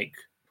like to make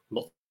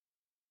lots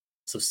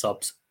of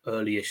subs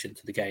early-ish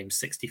into the game.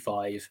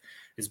 65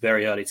 is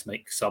very early to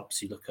make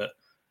subs. You look at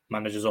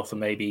managers often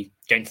maybe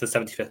getting to the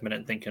 75th minute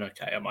and thinking,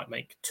 okay, I might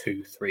make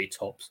 2-3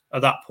 tops.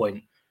 At that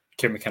point,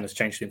 Kieran McKenna's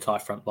changed the entire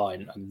front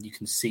line, and you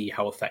can see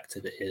how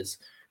effective it is.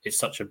 It's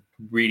such a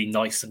really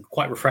nice and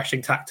quite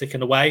refreshing tactic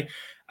in a way,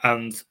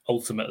 and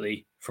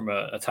ultimately, from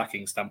an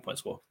attacking standpoint,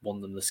 it's what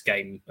won them this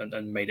game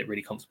and made it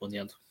really comfortable in the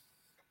end.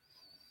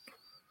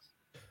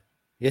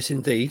 Yes,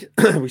 indeed.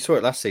 We saw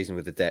it last season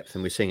with the depth,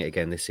 and we're seeing it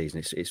again this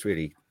season. It's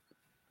really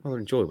rather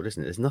enjoyable,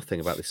 isn't it? There's nothing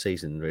about this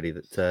season really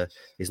that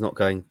is not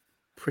going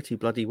pretty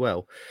bloody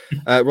well.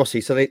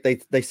 Rossi, so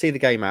they see the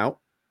game out.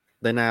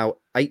 They're now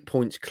 8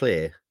 points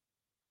clear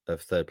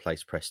of third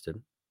place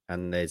Preston,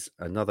 and there's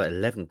another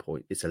 11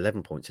 points. It's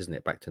 11 points, isn't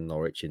it? Back to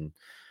Norwich in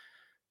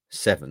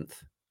 7th.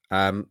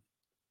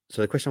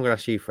 So the question I'm going to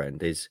ask you,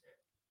 friend, is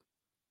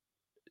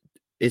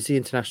the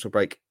international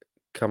break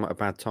come at a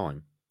bad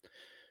time?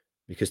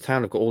 Because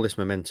Town have got all this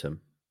momentum,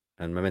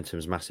 and momentum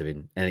is massive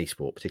in any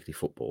sport, particularly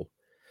football.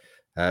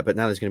 But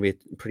now there's going to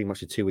be pretty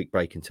much a 2-week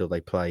break until they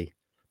play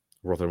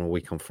Rotherham a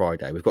week on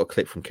Friday. We've got a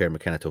clip from Kieran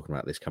McKenna talking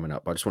about this coming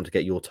up, but I just want to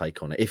get your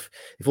take on it. If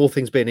all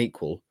things being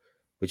equal,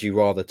 would you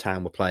rather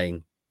Town were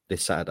playing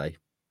this Saturday?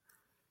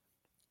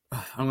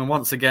 I'm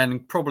once again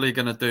probably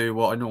going to do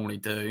what I normally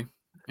do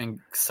and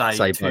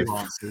say two both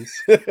answers.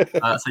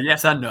 So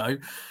yes and no.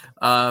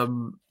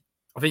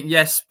 I think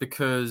yes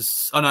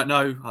because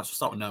no. I'll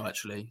start with no.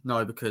 Actually,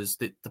 no, because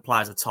the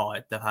players are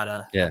tired. They've had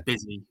a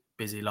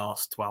busy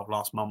last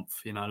month.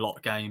 You know, a lot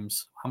of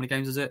games. How many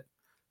games is it?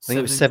 I think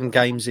it was 7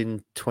 games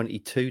in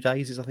 22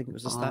 days. I think it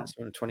was the stats.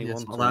 21,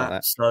 something like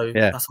that. So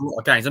that's a lot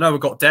of games. I know we've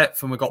got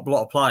depth and we've got a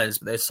lot of players,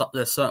 but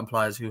there's certain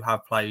players who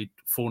have played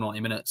full 90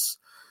 minutes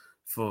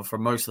for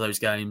most of those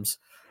games.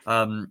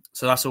 So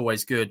that's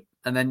always good.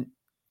 And then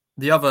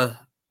the other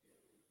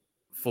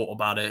thought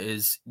about it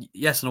is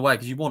yes, in a way,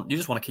 because you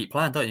just want to keep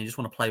playing, don't you? You just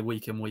want to play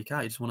week in, week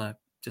out. You just want to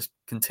just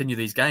continue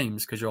these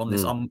games because you're on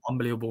this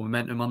unbelievable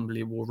momentum,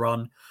 unbelievable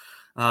run.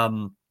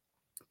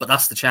 But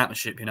that's the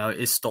championship, you know, it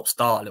is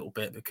stop-start a little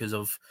bit because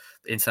of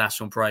the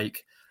international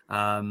break.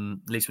 At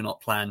least we're not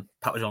playing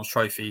Pat John's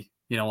Trophy,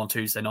 you know, on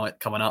Tuesday night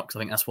coming up, because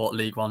I think that's what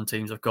League One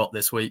teams have got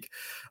this week.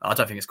 I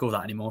don't think it's called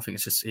that anymore. I think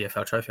it's just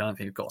EFL Trophy. I don't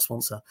think we've got a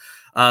sponsor.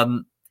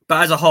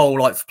 But as a whole,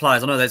 like for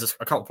players, I know there's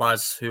a couple of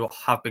players who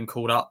have been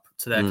called up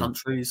to their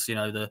countries, you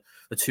know, the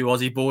 2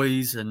 Aussie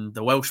boys and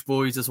the Welsh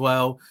boys as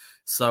well.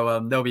 So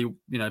they'll be,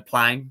 you know,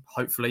 playing,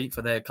 hopefully,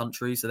 for their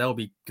countries. So they'll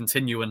be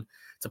continuing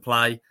to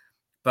play.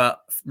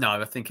 But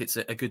no, I think it's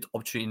a good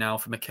opportunity now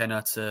for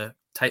McKenna to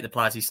take the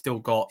players he's still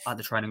got at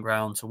the training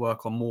ground to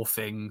work on more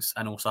things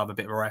and also have a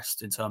bit of a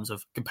rest in terms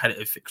of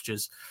competitive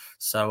fixtures.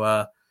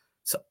 So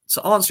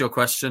to answer your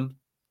question,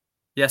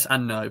 yes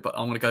and no, but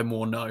I'm going to go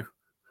more no.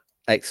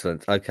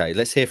 Excellent. Okay,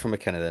 let's hear from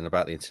McKenna then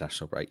about the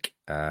international break.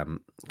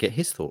 Get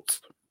his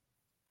thoughts.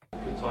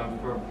 Good time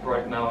for a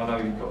break now. I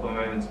know you've got the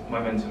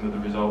momentum of the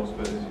results,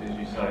 but as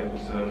you say, it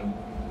was the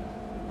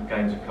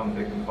games have come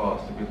thick and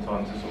fast. A good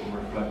time to sort of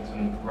reflect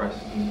and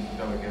rest and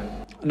go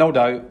again. No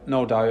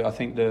doubt. I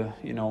think the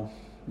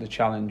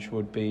challenge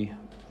would be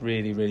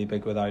really, really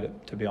big without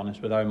it. To be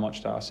honest, with how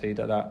much that I see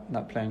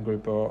that playing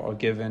group are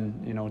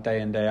given, you know,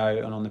 day in day out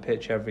and on the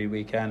pitch every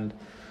weekend.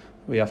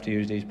 We have to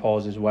use these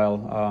pauses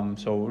well.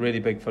 So really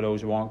big for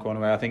those who aren't going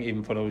away. I think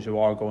even for those who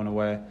are going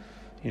away,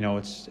 you know,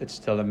 it's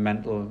still a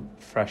mental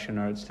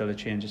freshener. It's still a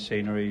change of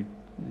scenery.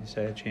 They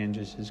say a change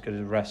is as good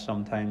as a rest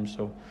sometimes.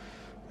 So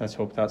let's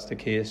hope that's the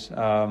case.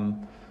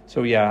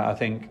 So yeah, I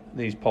think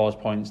these pause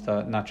points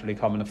that naturally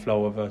come in the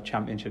flow of a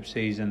championship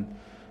season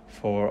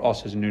for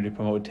us as a newly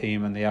promoted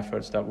team and the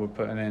efforts that we're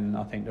putting in,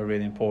 I think they're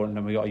really important,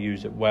 and we got to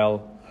use it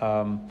well,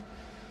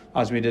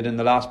 as we did in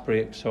the last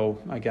break. So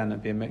again,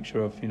 it'd be a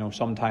mixture of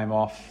some time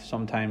off,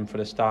 some time for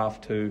the staff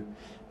to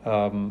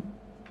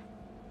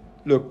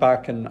look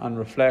back and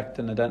reflect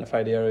and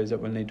identify the areas that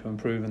we'll need to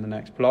improve in the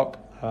next block.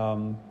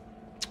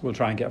 We'll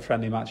try and get a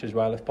friendly match as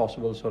well if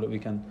possible, so that we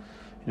can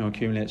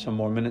accumulate some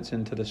more minutes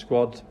into the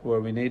squad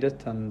where we need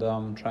it, and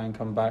try and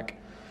come back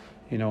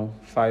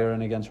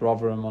firing against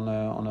Rotherham on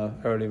a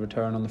early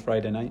return on the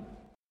Friday night.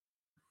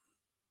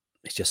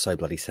 It's just so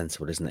bloody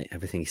sensible, isn't it?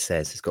 Everything he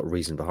says, it's got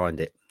reason behind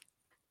it.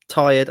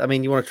 Tired. I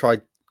mean, you want to try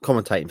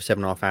commentating for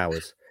 7.5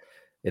 hours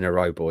in a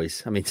row,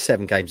 boys. I mean,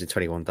 7 games in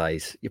 21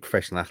 days. You're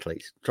professional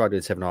athletes. Try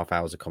doing 7.5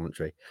 hours of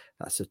commentary.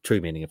 That's the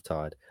true meaning of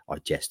tired. I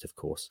jest, of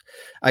course.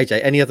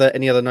 AJ, any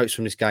other notes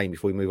from this game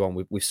before we move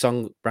on? We've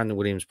sung Brandon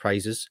Williams'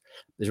 praises.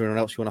 Is there anyone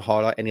else you want to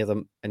highlight? Any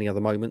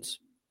other moments?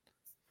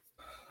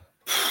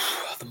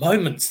 The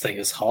moments thing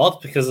is hard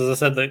because, as I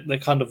said, they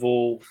kind of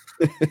all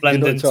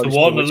blend into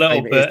one a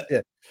little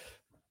bit.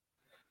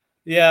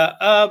 Yeah.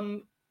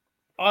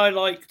 I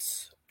liked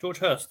George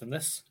Hurst in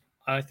this.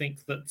 I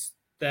think that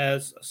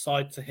there's a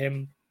side to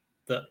him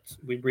that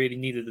we really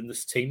needed in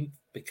this team,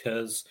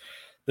 because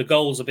the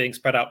goals are being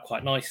spread out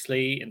quite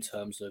nicely in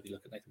terms of, you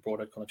look at Nathan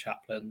Broadhead, Connor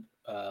Chaplin,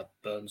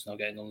 Burns now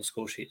getting on the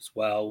score sheet as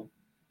well,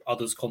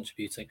 others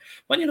contributing.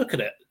 When you look at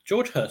it,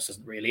 George Hurst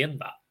isn't really in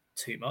that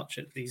too much.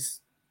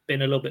 He's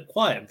been a little bit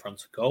quiet in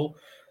front of goal.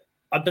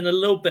 I've been a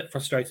little bit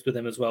frustrated with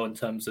him as well in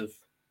terms of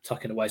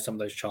tucking away some of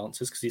those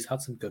chances, because he's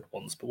had some good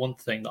ones. But one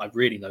thing that I've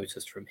really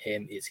noticed from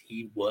him is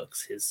he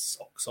works his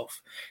socks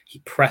off. He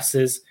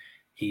presses.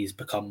 He's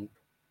become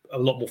a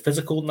lot more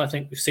physical than I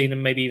think we've seen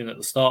him maybe even at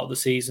the start of the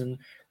season.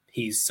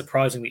 He's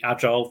surprisingly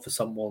agile for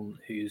someone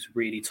who's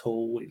really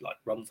tall. He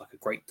runs like a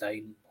Great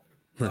Dane.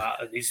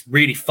 He's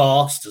really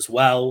fast as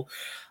well.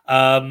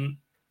 And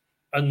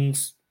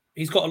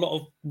he's got a lot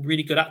of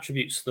really good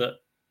attributes that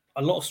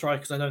a lot of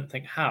strikers I don't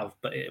think have,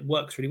 but it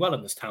works really well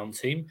in this Town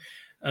team.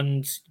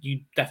 And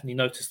you definitely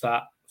notice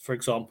that, for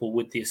example,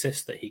 with the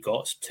assist that he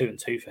got, it's 2 and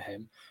 2 for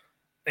him.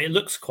 It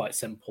looks quite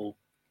simple,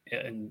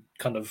 and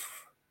kind of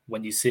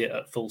when you see it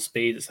at full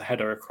speed, it's a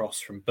header across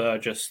from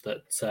Burgess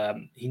that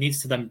he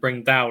needs to then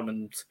bring down.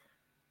 And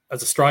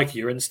as a striker,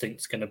 your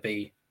instinct's going to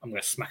be, I'm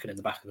going to smack it in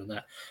the back of the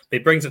net. But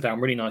he brings it down,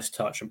 really nice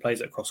touch, and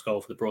plays it across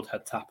goal for the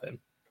Broadhead tap in.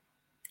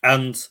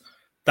 And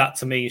that,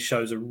 to me,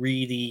 shows a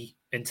really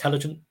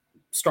intelligent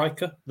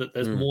striker, that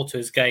there's more to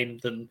his game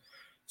than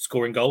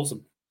scoring goals.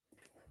 And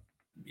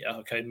yeah,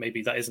 okay,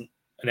 maybe that isn't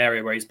an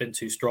area where he's been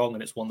too strong,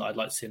 and it's one that I'd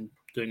like to see him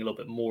doing a little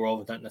bit more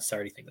of. I don't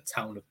necessarily think the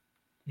Town have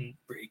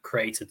really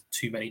created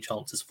too many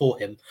chances for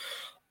him.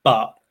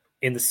 But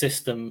in the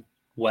system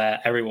where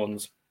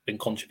everyone's been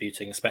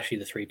contributing, especially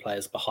the 3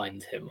 players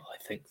behind him,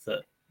 I think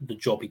that the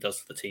job he does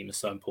for the team is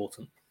so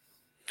important.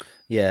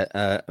 Yeah,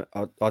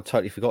 I'd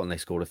totally forgotten they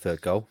scored a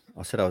 3rd goal.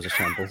 I said I was a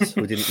shambles.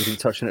 we didn't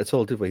touch on it at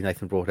all, did we?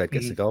 Nathan Broadhead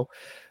gets the goal.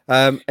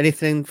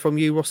 Anything from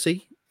you,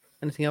 Rossi?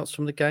 Anything else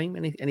from the game?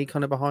 Any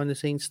kind of behind the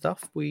scenes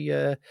stuff?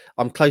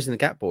 I'm closing the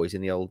gap, boys,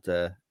 in the old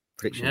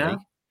prediction league.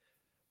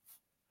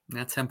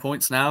 Yeah, 10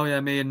 points now.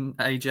 Yeah, me and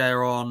AJ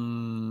are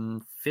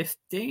on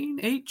 15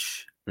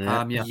 each.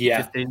 Yeah.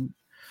 15.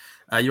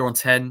 You're on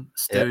 10.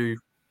 Stu,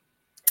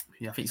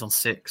 I think he's on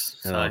 6.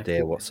 So. Oh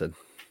dear, Watson.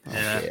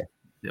 Yeah.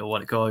 It'll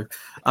let it go.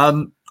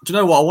 Do you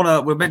know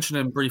what? We're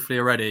mentioning him briefly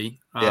already.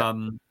 I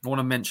want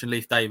to mention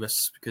Leif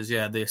Davis because,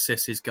 the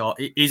assist he's got.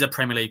 He's a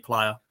Premier League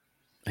player.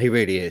 He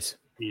really is.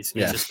 He's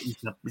going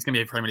to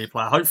be a Premier League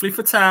player, hopefully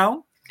for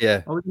Town.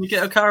 Yeah. We're going to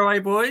get a carry away,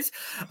 boys.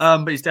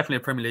 But he's definitely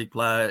a Premier League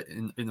player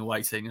in the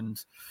waiting, and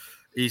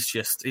he's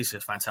just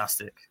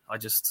fantastic.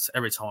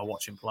 Every time I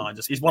watch him play,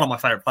 he's one of my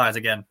favourite players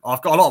again.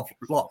 I've got a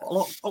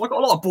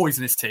lot of boys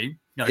in this team.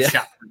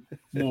 Chapman,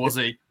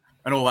 Morsey,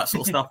 and all that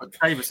sort of stuff. But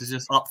Davis is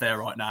just up there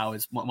right now.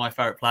 Is my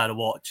favourite player to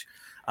watch.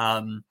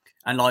 And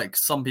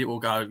some people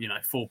go,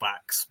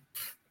 fullbacks,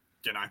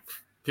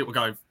 people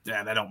go,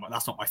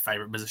 that's not my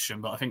favourite position.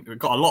 But I think we've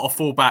got a lot of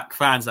fullback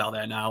fans out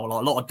there now. A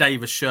lot of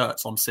Davis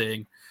shirts I'm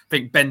seeing. I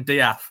think Ben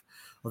Diaf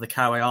of the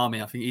Coway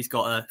Army, I think he's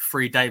got a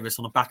free Davis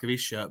on the back of his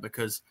shirt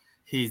because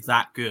he's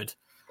that good.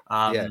 So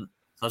I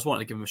just wanted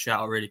to give him a shout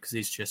out really because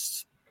he's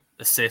just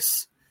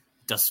assists,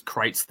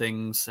 creates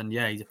things, and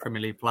he's a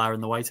Premier League player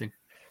in the waiting.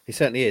 He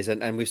certainly is,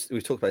 and we've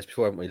talked about this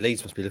before, haven't we?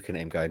 Leeds must be looking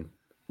at him going,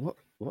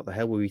 what the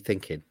hell were we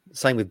thinking?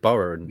 Same with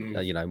Borough and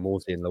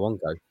Morsey and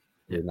Luongo.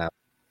 Now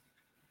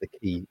the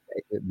key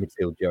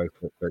midfield duo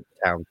for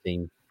Town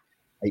team,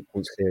 8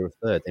 points clear of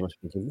 3rd. They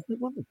must be thinking,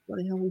 what the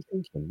bloody hell are we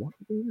thinking? Why are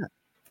we doing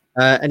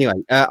that? Anyway,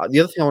 the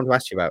other thing I wanted to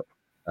ask you about,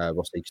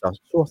 Rossi, I think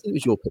it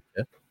was your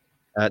picture.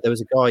 There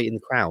was a guy in the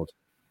crowd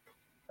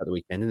at the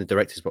weekend in the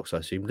director's box, I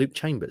assume, Luke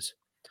Chambers,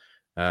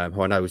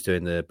 who I know was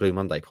doing the Blue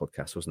Monday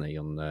podcast, wasn't he,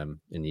 on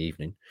in the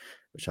evening,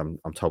 which I'm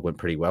told went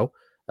pretty well.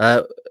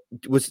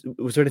 Was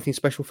there anything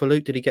special for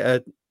Luke? Did he get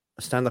a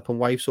stand up and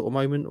wave sort of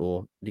moment,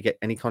 or did he get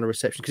any kind of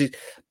reception? Because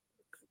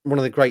one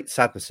of the great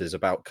sadnesses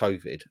about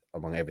COVID,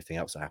 among everything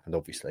else that happened,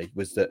 obviously,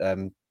 was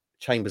that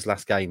Chambers'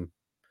 last game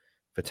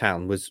for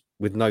Town was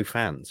with no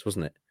fans,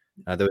 wasn't it?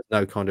 There was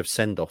no kind of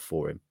send off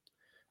for him,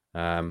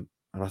 and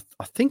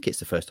I think it's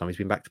the first time he's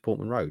been back to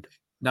Portman Road.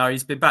 No,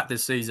 he's been back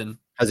this season.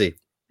 Has he?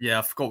 Yeah,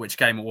 I forgot which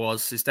game it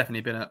was. It's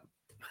definitely been at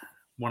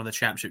one of the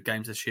championship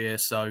games this year.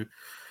 So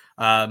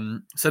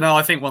no,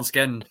 I think once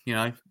again,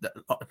 a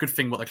good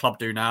thing what the club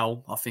do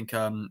now. I think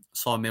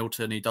Simon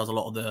Milton, he does a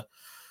lot of the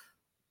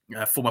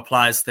former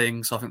players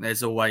things. So I think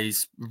there's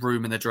always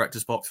room in the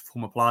director's box for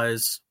former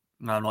players.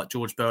 Like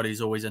George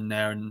Birdie's always in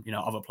there, and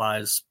other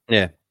players,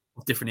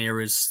 of different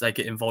eras, they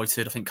get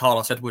invited. I think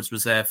Carlos Edwards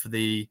was there for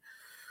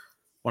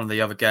one of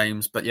the other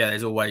games, but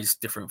there's always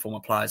different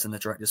former players in the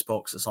director's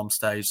box at some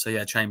stage.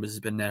 So Chambers has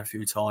been there a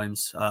few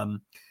times,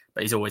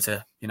 but he's always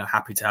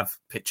happy to have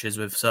pictures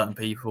with certain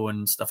people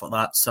and stuff like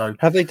that. So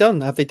have they done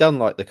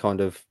like the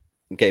kind of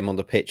get him on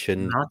the pitch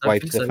and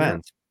wave to the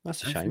fans?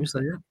 That's a shame,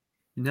 isn't it?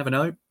 You never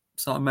know.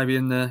 Something maybe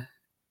in the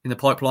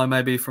pipeline,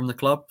 maybe from the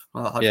club.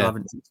 I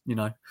haven't,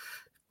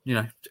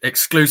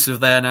 exclusive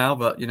there now,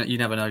 but you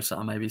never know.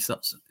 Something maybe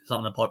something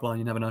in the pipeline.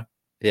 You never know.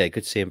 Yeah,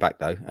 good to see him back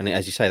though, and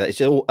as you say, that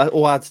it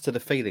all adds to the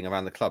feeling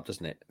around the club,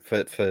 doesn't it?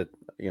 For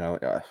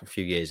a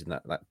few years in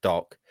that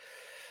dark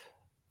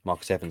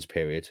Marcus Evans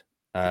period,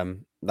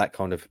 that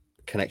kind of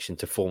connection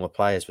to former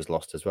players was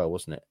lost as well,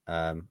 wasn't it?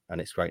 And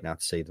it's great now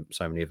to see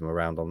so many of them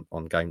around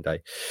on game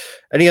day.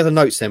 Any other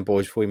notes then,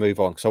 boys, before we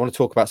move on? Because I want to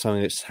talk about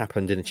something that's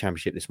happened in the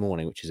Championship this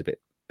morning, which is a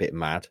bit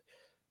mad.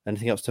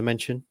 Anything else to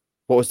mention?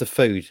 What was the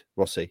food,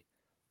 Rossi?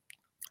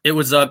 It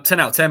was 10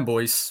 out of 10,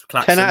 boys.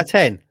 Claxon. 10 out of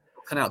 10?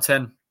 10 out of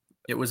 10.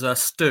 It was a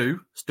Stuart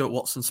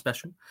Watson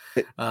special.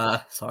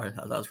 Sorry,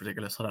 that was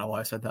ridiculous. I don't know why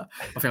I said that.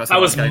 I think that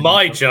was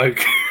my joke.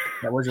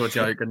 That was your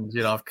joke, and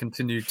I've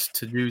continued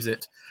to use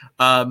it.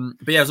 But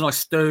it was a nice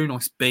stew,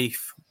 nice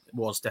beef. It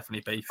was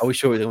definitely beef. Are we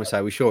sure?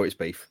 Are we sure it's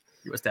beef?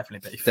 It was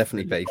definitely beef.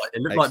 Definitely beef.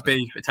 It looked like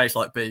beef. It tastes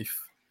like beef.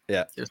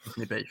 Yeah, it was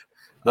definitely beef.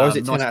 Why was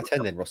it 10 out of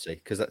 10 then, Rossi?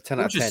 Because that 10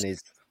 out of 10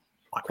 is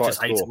quite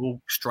just ate it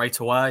all straight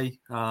away.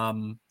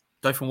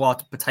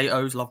 Dauphinoise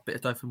potatoes. Love a bit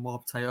of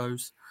Dauphinoise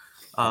potatoes.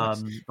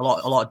 Nice. A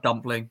lot of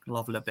dumpling.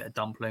 Love a little bit of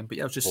dumpling. But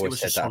it was just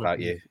that about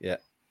you. Yeah.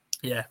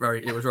 Yeah,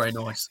 it was very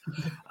nice.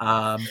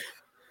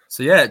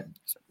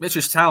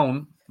 Ipswich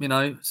Town,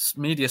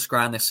 media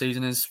scran this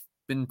season has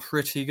been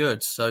pretty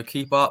good. So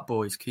keep up,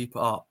 boys. Keep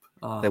it up.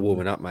 They're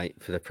warming up, mate,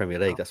 for the Premier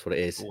League. That's what it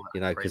is.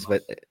 Because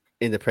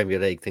in the Premier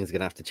League, things are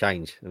going to have to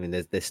change. I mean,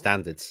 there's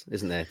standards,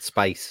 isn't there?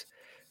 Space,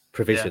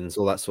 provisions,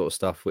 all that sort of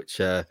stuff,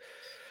 which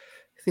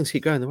things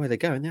keep going the way they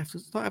go, and they have to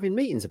start having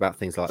meetings about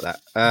things like that.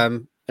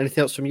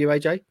 Anything else from you,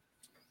 AJ?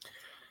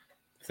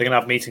 If they're going to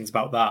have meetings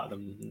about that,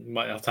 then you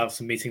might have to have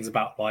some meetings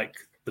about like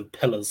the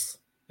pillars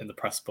in the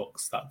press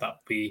box. That'd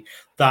be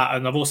that.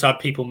 And I've also had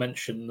people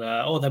mention,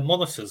 their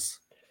monitors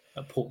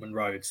at Portman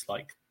Road,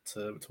 like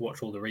to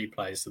watch all the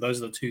replays. So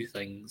those are the two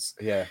things.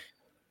 Yeah.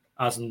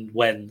 As and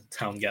when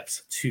Town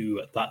gets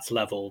to that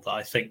level, that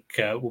I think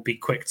will be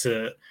quick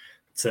to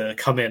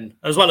come in,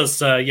 as well as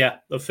the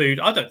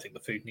food. I don't think the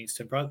food needs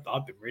to improve.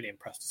 I've been really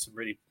impressed with some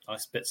really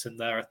nice bits in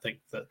there. I think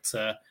that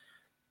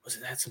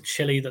they had some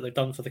chili that they've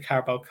done for the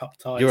Carabao Cup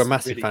ties. You're a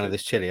massive fan of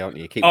this chili, aren't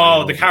you?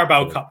 The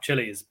Carabao Cup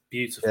chili is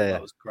beautiful. Yeah.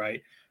 That was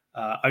great.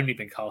 Only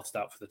been casted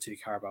out for the 2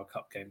 Carabao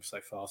Cup games so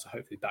far, so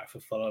hopefully back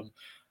for Fulham.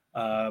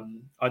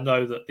 I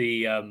know that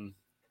the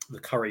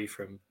curry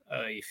from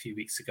a few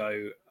weeks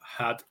ago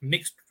had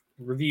mixed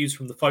reviews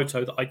from the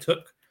photo that I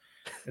took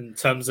in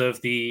terms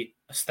of the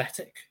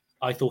aesthetic.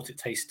 I thought it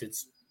tasted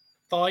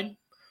fine,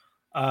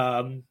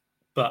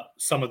 but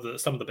some of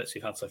the bits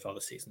we've had so far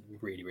this season were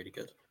really, really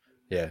good.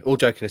 Yeah, all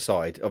joking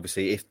aside,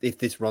 obviously, if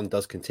this run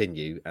does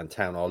continue and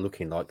Town are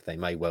looking like they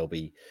may well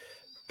be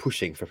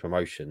pushing for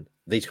promotion,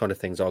 these kind of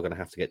things are going to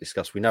have to get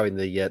discussed. We know in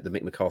the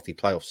Mick McCarthy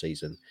playoff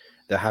season,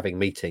 they're having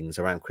meetings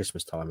around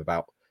Christmas time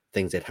about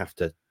things they'd have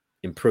to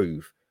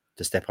improve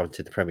to step up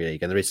into the Premier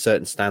League, and there is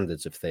certain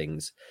standards of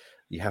things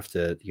you have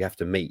to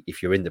meet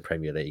if you're in the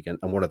Premier League, and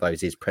one of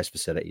those is press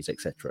facilities,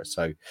 etc.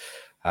 So,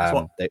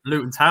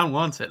 Luton Town,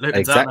 wasn't it? Luton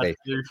exactly.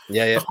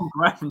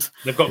 Town,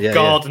 They've got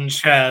garden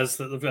chairs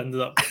that have ended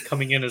up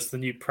coming in as the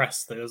new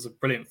press. There's a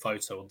brilliant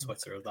photo on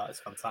Twitter of that. It's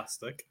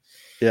fantastic.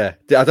 Yeah,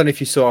 I don't know if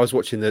you saw. I was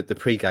watching the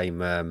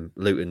pre-game.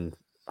 Luton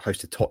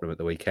hosted Tottenham at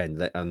the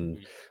weekend,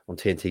 and on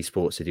TNT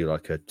Sports they do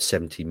like a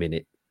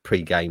 70-minute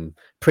pre-game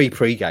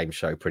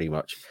show, pretty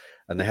much.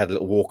 And they had a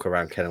little walk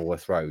around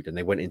Kenilworth Road, and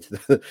they went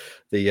into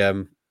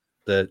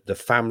the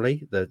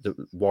family, the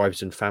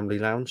wives and family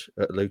lounge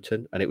at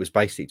Luton, and it was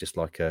basically just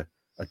like a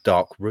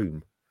dark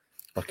room,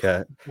 like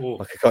a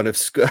kind of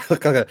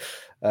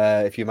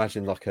if you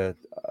imagine like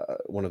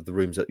one of the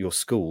rooms at your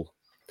school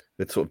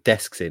with sort of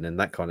desks in and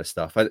that kind of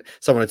stuff. And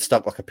someone had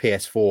stuck like a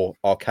PS4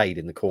 arcade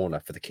in the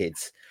corner for the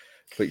kids,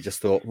 but you just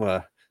thought,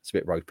 well, it's a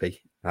bit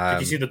ropey. Did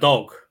you see the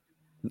dog?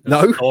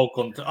 No.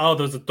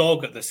 There was a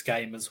dog at this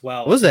game as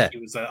well. Was there?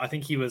 I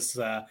think he was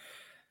one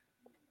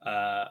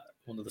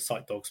of the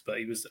sight dogs, but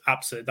he was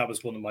absolutely. That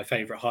was one of my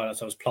favourite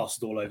highlights. I was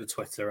plastered all over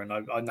Twitter, and I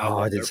now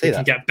I didn't if see we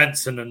that. can get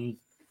Benson and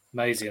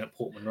Maisie at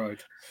Portman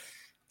Road.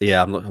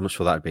 Yeah, I'm not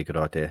sure that'd be a good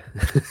idea.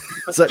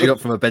 Certainly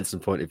not from a Benson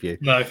point of view.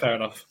 No, fair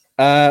enough.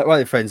 Right,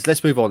 then, friends,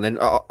 let's move on then.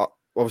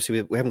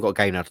 Obviously, we haven't got a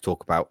game now to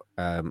talk about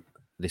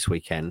this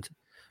weekend,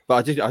 but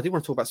I did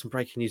want to talk about some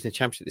breaking news in the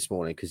Championship this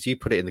morning because you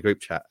put it in the group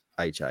chat,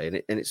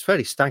 AJ, and it's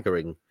fairly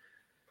staggering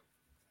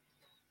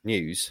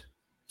news.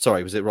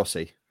 Sorry, was it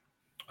Rossi?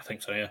 I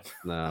think so, yeah.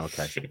 No,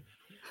 okay.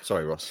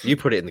 Sorry, Ross. You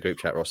put it in the group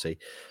chat, Rossi,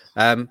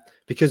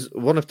 because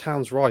one of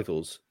Town's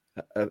rivals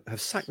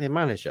have sacked their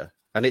manager,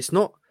 and it's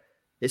not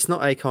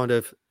a kind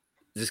of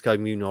Zisco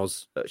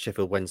Munoz at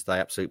Sheffield Wednesday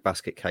absolute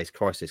basket case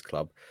crisis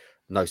club.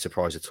 No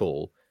surprise at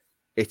all.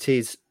 It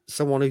is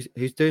someone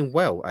who's doing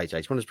well. AJ, do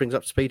you want to bring us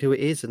up to speed who it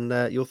is and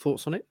your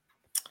thoughts on it?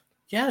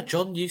 Yeah,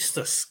 John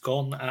Eustace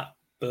gone at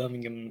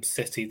Birmingham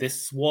City.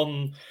 This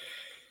one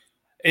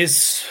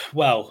is,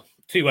 well,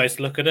 two ways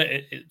to look at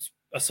it. It's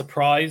a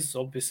surprise,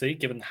 obviously,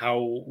 given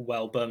how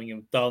well Birmingham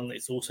have done.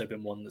 It's also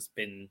been one that's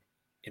been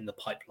in the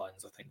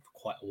pipelines, I think, for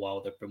quite a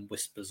while. There have been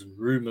whispers and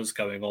rumours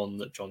going on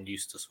that John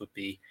Eustace would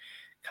be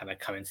kind of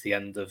coming to the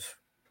end of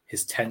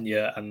his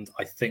tenure, and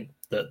I think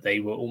that they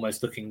were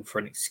almost looking for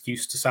an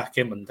excuse to sack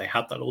him, and they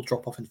had that little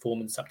drop-off in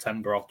form in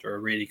September after a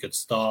really good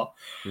start.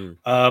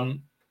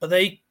 But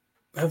they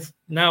have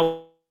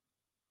now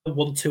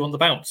won 2 on the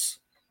bounce,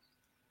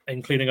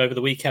 including over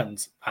the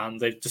weekend, and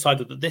they've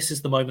decided that this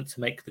is the moment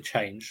to make the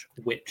change,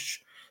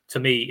 which to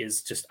me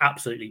is just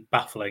absolutely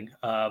baffling.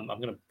 I'm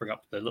going to bring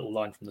up the little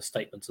line from the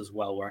statement as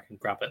well where I can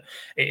grab it.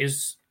 It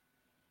is,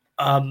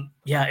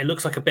 it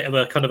looks like a bit of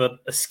a kind of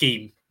a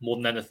scheme more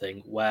than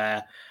anything,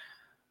 where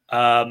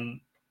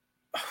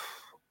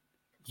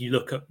you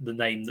look at the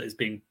name that is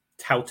being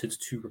touted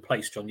to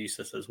replace John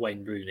Eustace as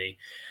Wayne Rooney,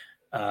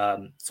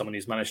 someone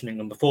who's managed in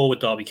England before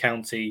with Derby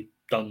County,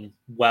 done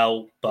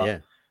well,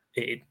 but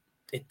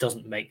it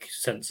doesn't make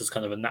sense as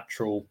kind of a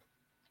natural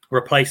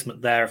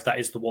replacement there if that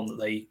is the one that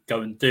they go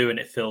and do. And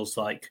it feels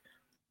like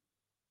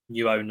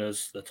new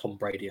owners, the Tom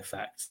Brady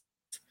effect,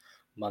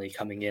 money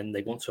coming in.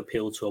 They want to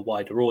appeal to a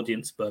wider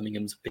audience.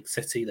 Birmingham's a big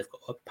city. They've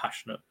got a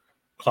passionate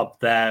club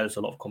there. There's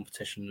a lot of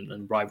competition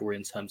and rivalry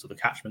in terms of the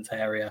catchment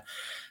area.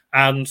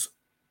 And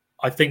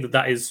I think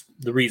that is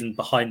the reason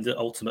behind it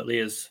ultimately,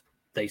 is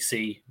they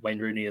see Wayne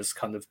Rooney as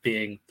kind of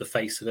being the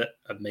face of it.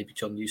 And maybe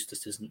John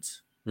Eustace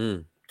isn't,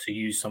 to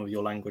use some of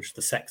your language,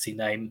 the sexy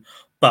name.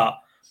 But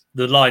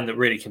the line that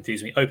really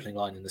confused me, opening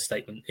line in the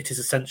statement, it is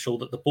essential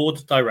that the board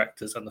of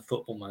directors and the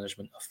football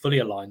management are fully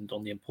aligned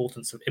on the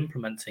importance of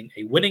implementing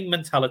a winning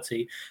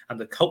mentality and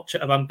a culture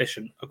of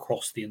ambition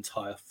across the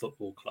entire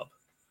football club.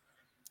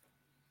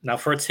 Now,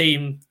 for a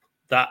team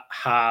that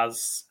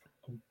has,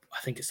 I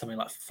think it's something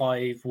like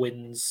 5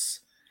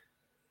 wins,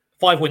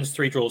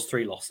 3 draws,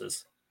 3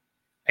 losses,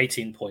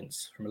 18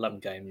 points from 11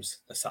 games,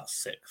 they're sat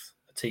 6th.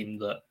 A team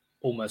that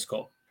almost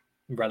got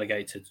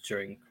relegated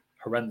during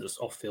horrendous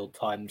off-field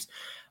times.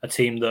 A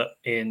team that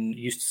in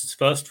Eustace's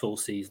first full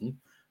season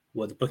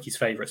were the bookies'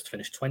 favourites to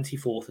finish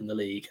 24th in the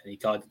league, and he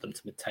guided them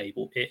to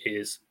mid-table. It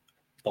is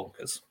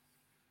bonkers.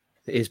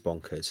 It is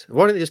bonkers.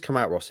 Why don't they just come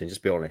out, Rossi, and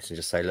just be honest and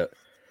just say, look,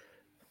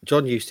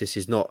 John Eustace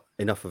is not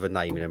enough of a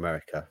name in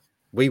America.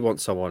 We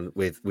want someone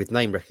with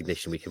name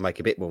recognition we can make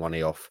a bit more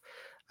money off.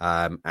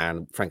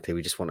 And frankly,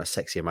 we just want a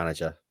sexier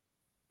manager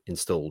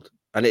installed.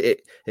 And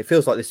it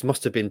feels like this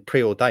must have been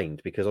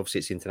preordained, because obviously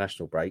it's the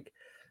international break.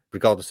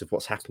 Regardless of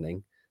what's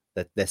happening,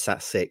 they're sat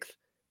 6th.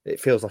 It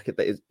feels like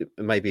it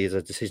maybe is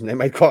a decision they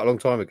made quite a long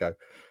time ago.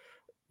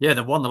 Yeah,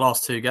 they've won the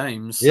last 2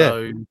 games,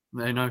 so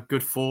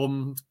good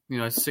form.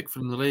 6th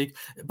in the league.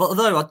 But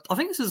although I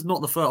think this is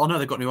not the first, I know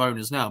they've got new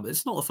owners now, but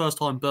it's not the first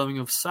time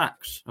Birmingham have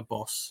sacked a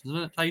boss, isn't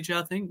it? AJ,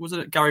 I think, was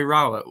it Gary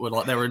Rowett? Were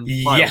like they were in.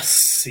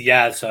 Yes,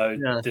 yeah. So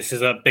this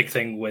is a big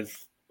thing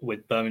with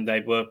Birmingham.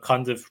 They were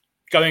kind of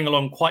going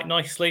along quite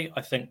nicely.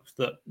 I think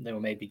that they were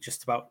maybe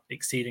just about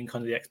exceeding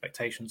kind of the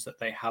expectations that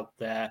they had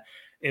there.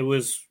 It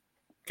was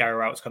Gary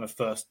Rowett's kind of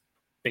first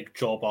big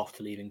job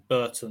after leaving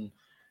Burton.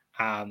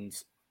 And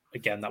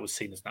again, that was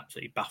seen as an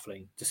absolutely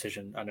baffling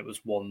decision. And it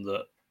was one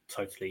that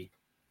totally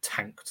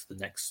tanked the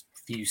next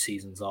few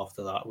seasons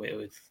after that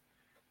with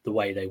the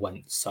way they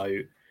went. So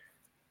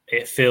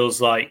it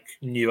feels like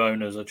new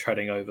owners are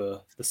treading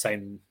over the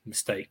same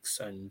mistakes.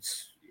 And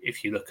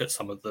if you look at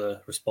some of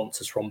the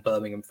responses from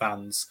Birmingham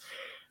fans,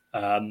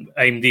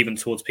 aimed even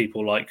towards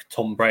people like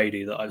Tom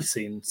Brady that I've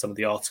seen some of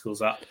the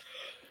articles at,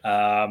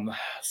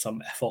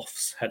 some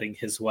F-offs heading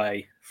his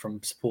way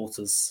from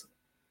supporters.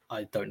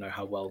 I don't know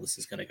how well this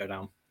is going to go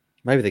down.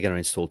 Maybe they're going to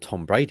install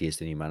Tom Brady as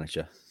the new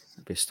manager.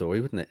 That'd be a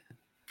story, wouldn't it?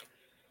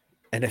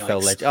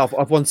 NFL legend. Oh,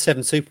 I've won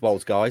 7 Super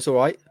Bowls, guys. All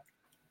right.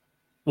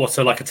 What,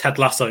 so like a Ted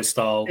Lasso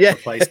style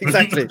replacement?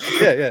 Exactly.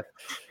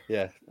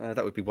 Yeah.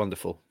 That would be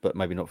wonderful, but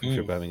maybe not if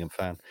you're a Birmingham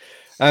fan.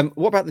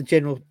 What about the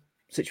general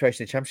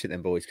situation in the Championship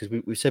then, boys?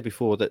 Because we said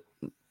before that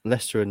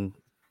Leicester and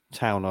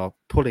Town are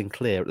pulling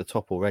clear at the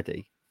top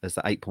already. There's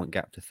that 8-point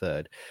gap to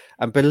third.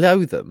 And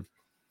below them,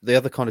 the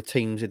other kind of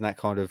teams in that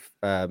kind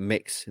of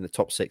mix in the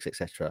top 6,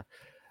 etc.,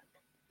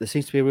 there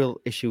seems to be a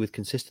real issue with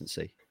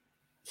consistency.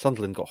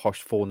 Sunderland got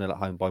hoshed 4-0 at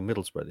home by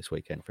Middlesbrough this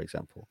weekend, for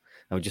example.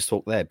 And we just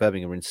talked there,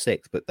 Birmingham were in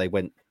 6th, but I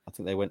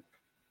think they went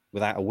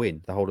without a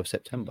win the whole of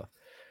September.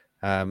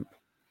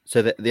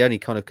 So the only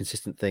kind of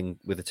consistent thing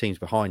with the teams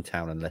behind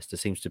Town and Leicester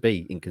seems to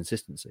be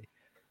inconsistency.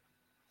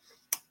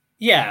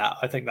 Yeah,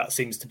 I think that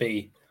seems to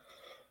be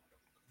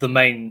the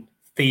main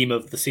theme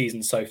of the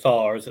season so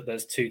far, is that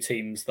there's two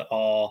teams that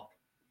are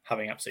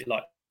having absolutely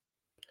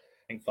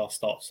lightning fast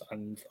starts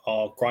and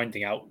are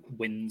grinding out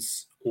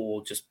wins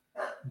or just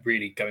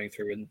really going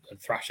through and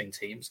thrashing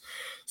teams.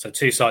 So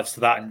two sides to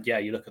that. And yeah,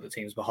 you look at the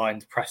teams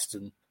behind.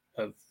 Preston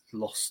have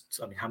lost,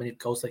 how many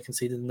goals they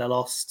conceded in their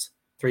last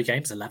 3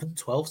 games? 11,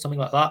 12, something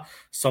like that.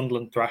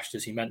 Sunderland thrashed,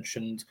 as you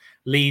mentioned.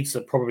 Leeds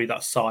are probably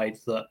that side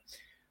that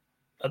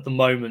at the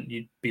moment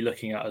you'd be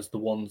looking at as the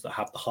ones that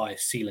have the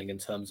highest ceiling in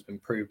terms of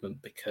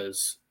improvement,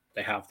 because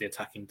they have the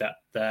attacking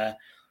depth there.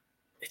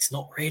 It's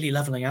not really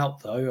levelling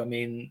out, though.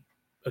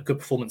 A good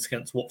performance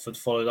against Watford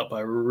followed up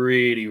by a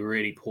really,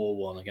 really poor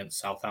one against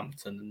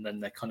Southampton, and then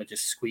they're kind of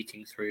just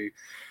squeaking through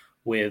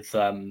with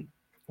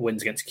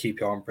wins against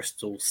QPR and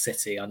Bristol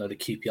City. I know the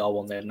QPR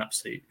one, they had an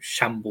absolute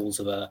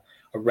shambles of a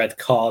red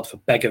card for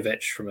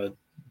Begovic from a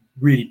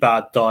really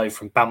bad dive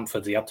from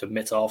Bamford. He had to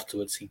admit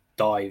afterwards he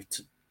dived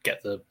to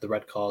get the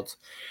red card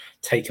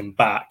taken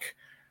back.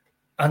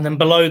 And then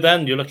below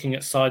then, you're looking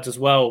at sides as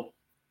well.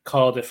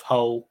 Cardiff,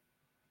 Hull,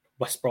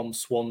 West Brom,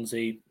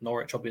 Swansea,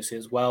 Norwich obviously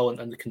as well,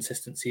 and the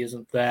consistency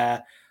isn't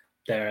there.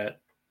 There are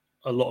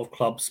a lot of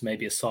clubs,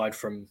 maybe aside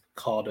from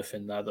Cardiff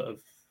in there, that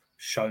have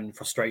shown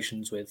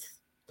frustrations with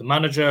the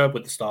manager,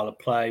 with the style of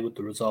play, with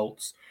the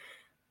results.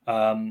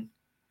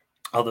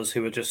 Others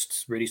who are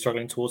just really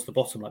struggling towards the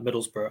bottom, like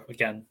Middlesbrough.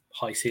 Again,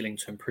 high ceiling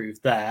to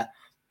improve there.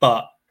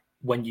 But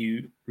when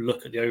you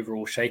look at the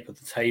overall shape of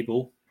the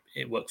table,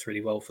 it works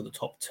really well for the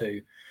top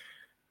 2.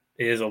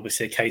 It is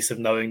obviously a case of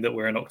knowing that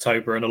we're in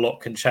October and a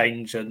lot can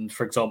change. And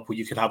for example,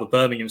 you could have a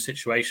Birmingham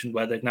situation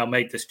where they've now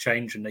made this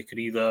change and they could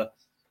either,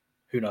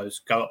 who knows,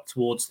 go up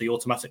towards the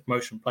automatic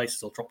promotion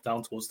places or drop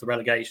down towards the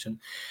relegation.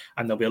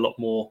 And there'll be a lot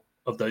more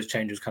of those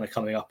changes kind of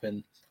coming up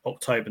in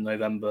October,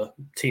 November.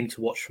 Team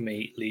to watch for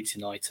me, Leeds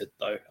United,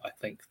 though. I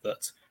think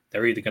that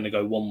they're either going to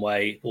go one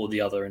way or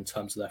the other in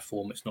terms of their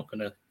form. It's not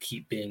going to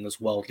keep being as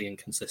wildly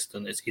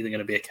inconsistent. It's either going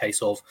to be a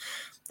case of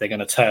they're going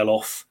to tail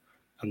off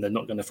and they're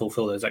not going to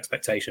fulfill those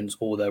expectations,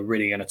 or they're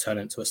really going to turn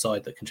into a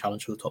side that can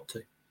challenge for the top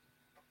 2.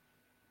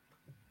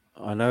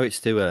 I know it's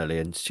too early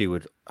and Stu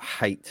would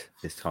hate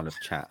this kind of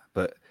chat,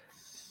 but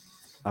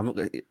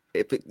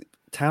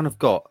Town have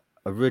got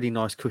a really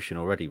nice cushion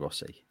already,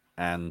 Rossi.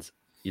 And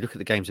you look at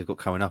the games they've got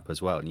coming up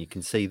as well, and you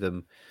can see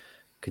them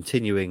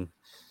continuing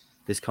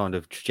this kind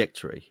of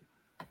trajectory.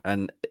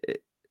 And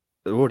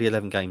they're already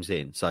 11 games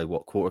in, so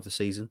what, quarter of the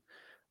season,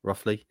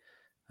 roughly?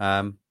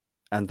 And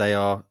they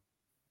are,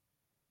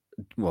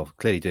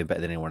 clearly doing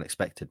better than anyone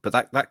expected. But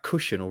that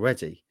cushion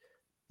already,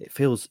 it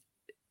feels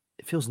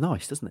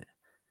nice, doesn't it?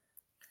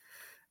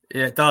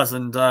 Yeah, it does.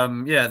 And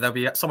there'll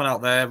be someone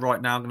out there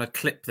right now going to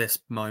clip this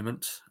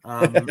moment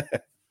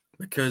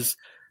because,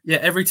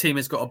 every team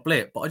has got a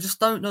blip, but I just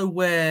don't know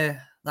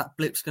where that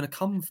blip's going to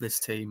come for this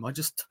team. I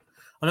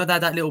know they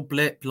had that little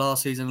blip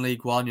last season in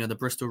League One, the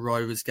Bristol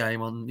Rovers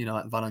game on,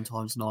 at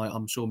Valentine's night.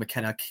 I'm sure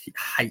McKenna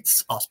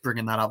hates us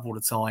bringing that up all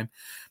the time,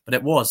 but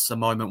it was a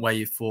moment where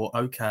you thought,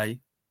 okay,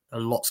 a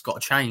lot's got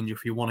to change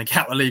if you want to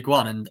get out of League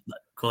One. And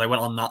because they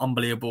went on that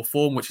unbelievable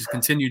form, which has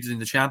continued in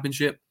the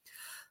Championship.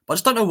 But I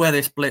just don't know where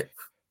this blip,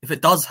 if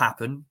it does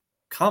happen,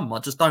 I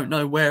just don't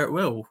know where it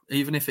will,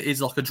 even if it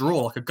is like a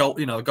draw, like a goal,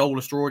 a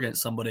goalless draw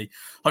against somebody.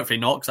 Hopefully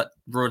not, because that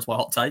ruins my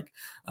hot take.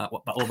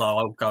 But although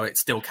I'll go, it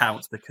still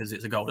counts because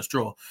it's a goalless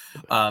draw.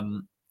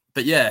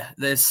 But yeah,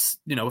 there's,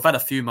 we've had a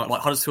few,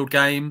 like Huddersfield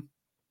game.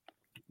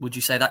 Would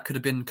you say that could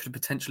have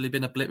potentially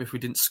been a blip if we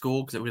didn't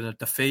score because it would have been a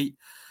defeat?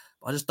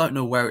 But I just don't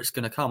know where it's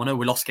going to come. I know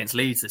we lost against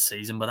Leeds this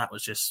season, but that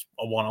was just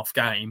a one-off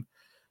game.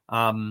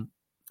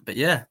 But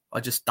yeah,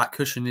 that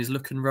cushion is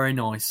looking very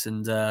nice,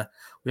 and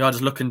we are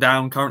just looking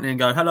down currently and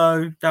go,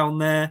 hello, down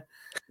there.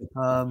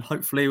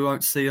 Hopefully we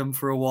won't see them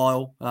for a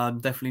while.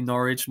 Definitely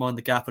Norwich, mind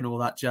the gap and all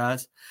that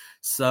jazz.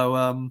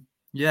 So,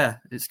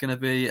 it's going to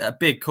be a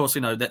big course.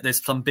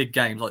 There's some big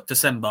games like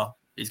December.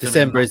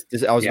 December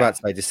about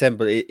to say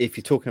December. If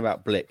you're talking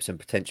about blips and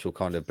potential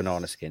kind of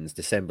banana skins,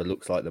 December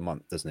looks like the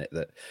month, doesn't it?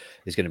 That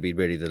is going to be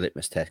really the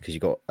litmus test, because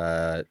you've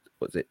got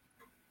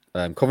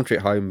Coventry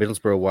at home,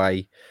 Middlesbrough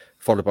away,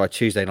 followed by a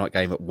Tuesday night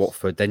game at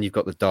Watford. Then you've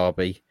got the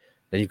derby.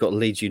 Then you've got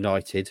Leeds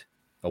United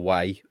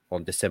away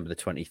on December the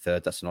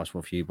 23rd. That's a nice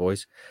one for you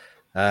boys.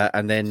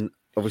 And then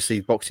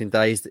obviously Boxing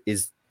Day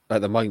is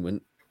at the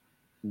moment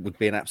would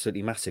be an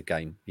absolutely massive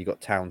game. You've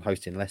got Town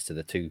hosting Leicester,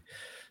 the two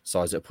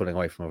sides that are pulling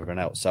away from everyone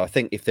else. So I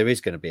think if there is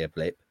going to be a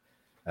blip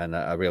and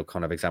a real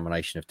kind of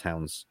examination of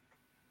Town's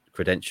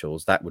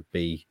credentials, that would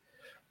be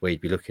where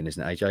you'd be looking,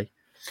 isn't it, AJ?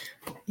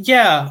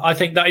 Yeah, I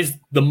think that is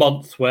the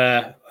month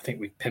where I think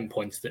we've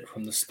pinpointed it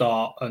from the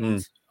start.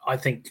 And I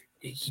think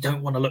you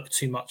don't want to look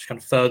too much kind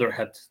of further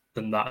ahead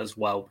than that as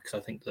well, because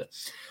I think that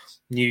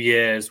New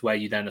Year's where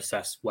you then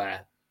assess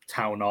where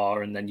Town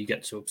are, and then you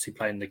get to obviously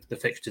playing the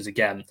fixtures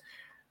again.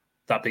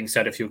 That being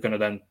said, if you're going to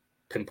then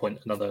pinpoint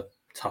another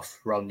tough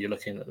run, you're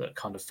looking at the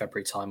kind of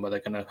February time where they're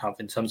going to have,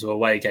 in terms of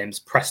away games,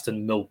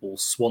 Preston, Millwall,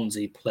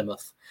 Swansea,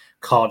 Plymouth,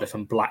 Cardiff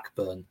and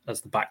Blackburn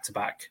as the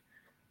back-to-back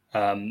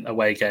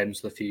away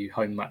games with a few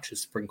home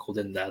matches sprinkled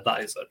in there.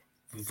 That is a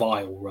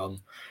vile run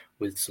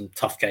with some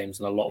tough games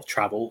and a lot of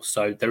travel.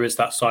 So there is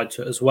that side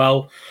to it as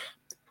well.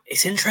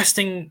 It's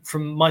interesting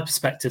from my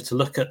perspective to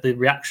look at the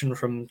reaction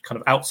from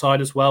kind of outside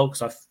as well,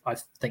 because I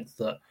think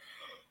that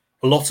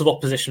a lot of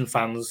opposition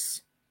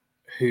fans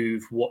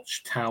who've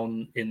watched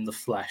Town in the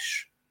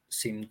flesh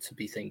seem to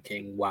be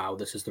thinking, wow,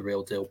 this is the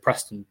real deal.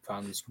 Preston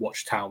fans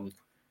watched Town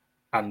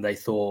and they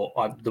thought,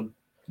 the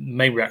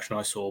main reaction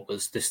I saw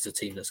was, this is a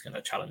team that's going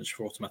to challenge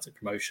for automatic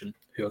promotion,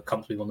 who are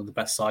comfortably one of the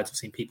best sides. I've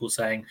seen people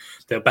saying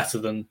they're better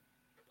than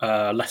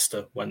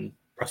Leicester when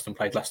Preston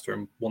played Leicester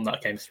and won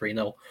that game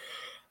 3-0.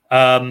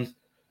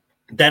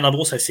 Then I've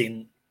also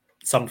seen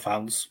some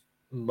fans,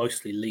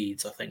 mostly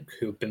Leeds, I think,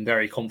 who have been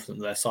very confident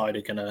that their side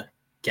are going to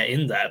get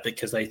in there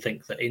because they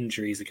think that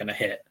injuries are going to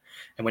hit.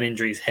 And when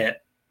injuries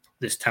hit,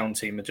 this Town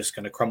team are just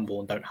going to crumble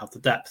and don't have the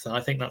depth. And I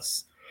think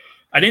that's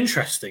an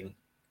interesting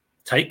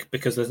take,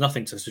 because there's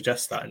nothing to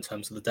suggest that in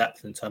terms of the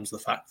depth, in terms of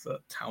the fact that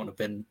Town have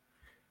been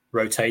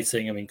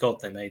rotating. I mean, God,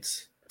 they made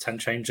 10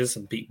 changes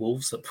and beat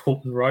Wolves at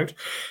Portman Road.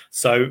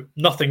 So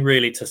nothing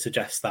really to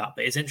suggest that,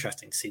 but it's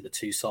interesting to see the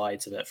two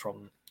sides of it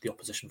from the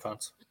opposition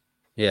fans.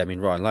 Yeah, I mean,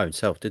 Ryan Lowe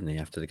himself, didn't he,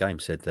 after the game,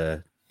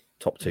 said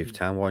top two for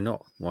Town. Why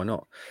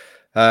not?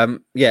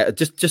 Yeah,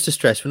 just to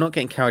stress, we're not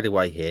getting carried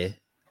away here.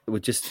 We're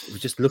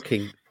just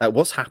looking at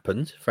what's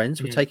happened,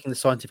 friends. We're taking the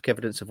scientific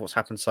evidence of what's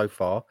happened so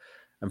far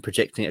and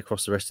projecting it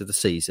across the rest of the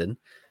season,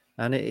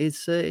 and it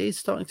is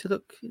starting to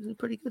look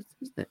pretty good,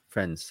 isn't it,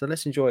 friends? So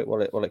let's enjoy it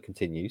while it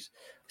continues.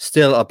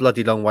 Still a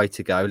bloody long way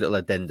to go. A little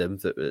addendum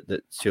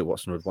that Stuart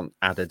Watson would want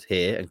added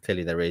here, and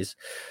clearly there is.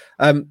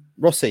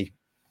 Rossi,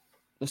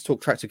 let's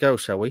talk Tractor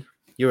Girls, shall we?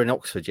 You were in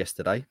Oxford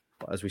yesterday,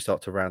 as we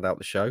start to round out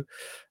the show.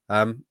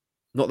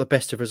 Not the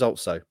best of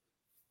results, though.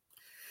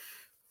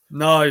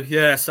 No,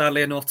 yeah,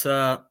 sadly not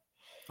a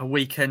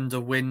weekend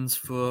of wins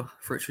for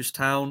Ipswich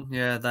Town.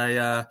 Yeah,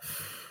 they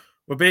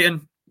were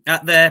beaten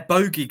at their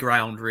bogey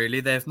ground,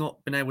 really. They've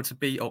not been able to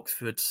beat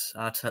Oxford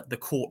at the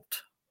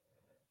Court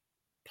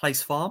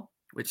Place Farm,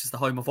 which is the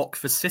home of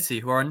Oxford City,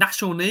 who are a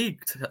National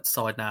League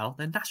side now.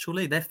 They're National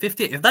League. They're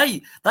 50th. If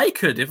they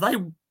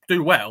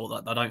do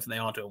well, I don't think they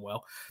are doing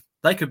well,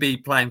 they could be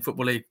playing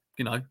Football League,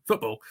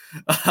 football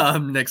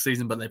next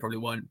season, but they probably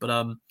won't.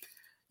 But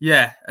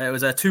yeah, it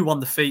was a 2-1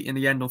 defeat in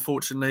the end,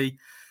 unfortunately.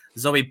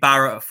 Zoe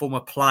Barrett, a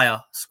former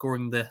player,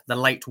 scoring the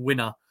late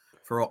winner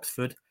for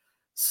Oxford.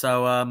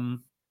 So,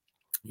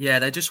 yeah,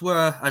 they just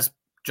were, as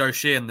Joe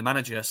Sheehan, the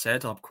manager,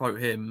 said, I'll quote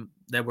him,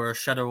 they were a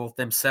shadow of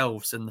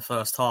themselves in the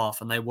first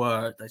half, and they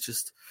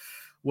just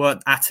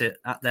weren't at it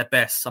at their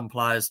best. Some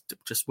players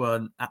just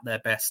weren't at their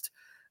best.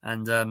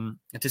 And a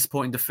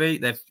disappointing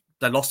defeat.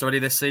 They lost already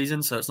this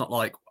season, so it's not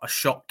like a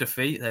shock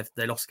defeat.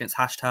 They lost against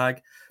Hashtag.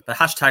 But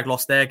Hashtag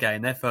lost their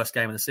first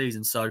game of the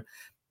season. So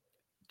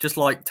just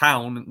like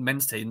Town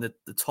men's team,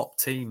 the top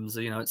teams,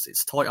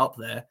 it's tight up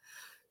there.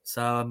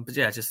 So, but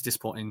yeah, just a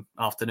disappointing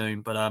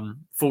afternoon. But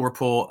full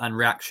report and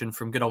reaction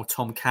from good old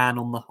Tom Can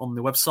on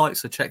the website,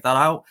 so check that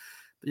out.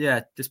 But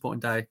yeah, disappointing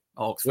day at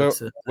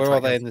Oxford. Where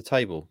are they in the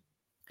table,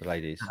 the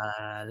ladies?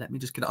 Let me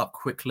just get it up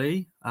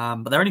quickly.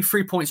 But they're only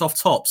 3 points off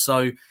top,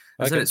 so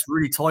I said it's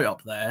really tight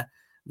up there.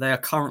 They are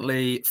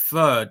currently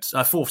fourth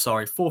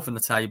in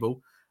the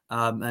table,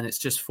 and it's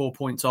just 4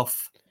 points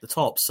off the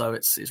top. So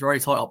it's very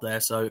tight up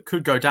there. So it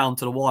could go down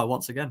to the wire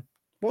once again.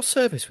 What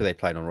service were they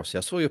playing on, Rossi?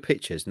 I saw your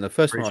pictures, and the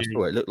first 3G. Time I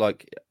saw it looked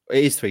like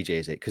it is 3G,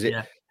 is it? Because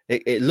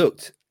it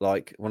looked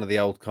like one of the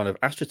old kind of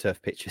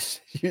AstroTurf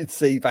pictures you'd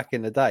see back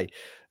in the day,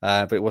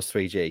 but it was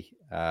 3G.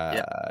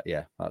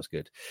 Yeah, that was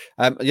good.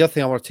 The other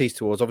thing I want to tease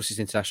towards, obviously, it's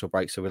international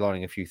break, so we're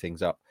lining a few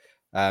things up.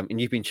 And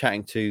you've been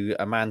chatting to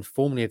a man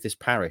formerly of this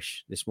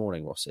parish this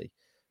morning, Rossi,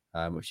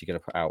 which you're going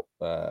to put out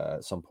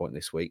at some point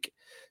this week.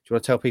 Do you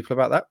want to tell people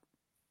about that?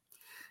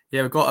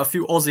 Yeah, we've got a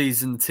few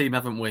Aussies in the team,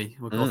 haven't we?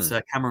 We've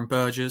got Cameron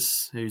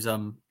Burgess, who's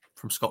from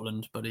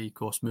Scotland, but he, of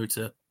course, moved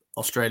to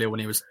Australia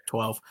when he was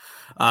 12.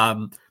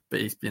 But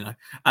he's,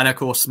 and of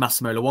course,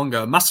 Massimo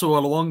Luongo.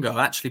 Massimo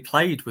Luongo actually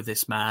played with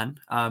this man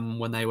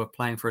when they were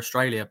playing for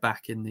Australia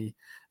back in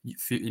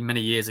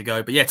many years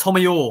ago. But yeah,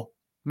 Tommy Orr,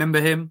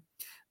 remember him?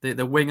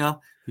 The winger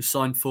who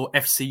signed for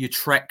FC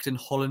Utrecht in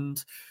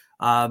Holland.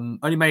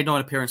 Only made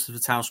 9 appearances for the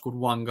Town, scored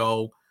 1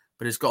 goal,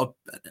 but it's got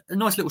a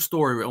nice little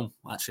story.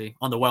 Actually,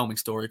 underwhelming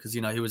story, because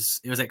it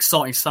was an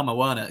exciting summer,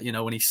 weren't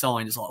it? When he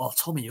signed, it's like, oh,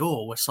 Tommy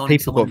Orr, we're signing.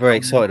 People got very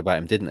excited about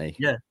him, didn't he?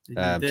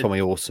 Yeah,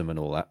 Tommy Awesome and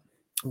all that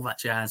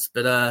jazz.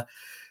 But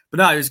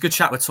no, it was a good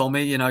chat with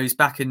Tommy. He's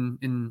back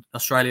in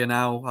Australia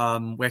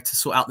now. We had to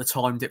sort out the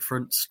time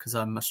difference because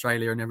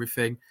Australia and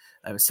everything.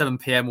 It was 7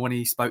 p.m. when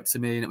he spoke to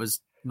me, and it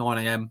was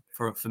 9 a.m.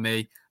 for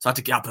me. So I had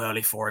to get up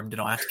early for him,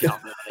 didn't I? I had to get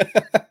up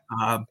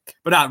early.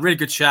 But no, really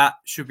good chat.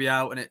 Should be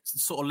out. And it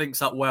sort of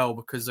links up well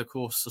because, of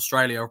course,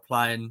 Australia are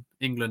playing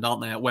England,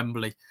 aren't they, at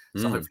Wembley?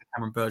 So hopefully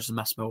Cameron Burgess and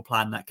Massimo will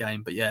plan that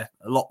game. But yeah,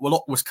 a lot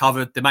was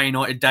covered. The Man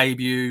United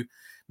debut,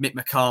 Mick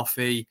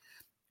McCarthy,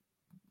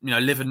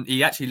 living.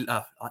 He actually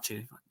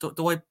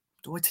do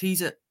I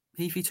tease it,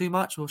 Heafy, too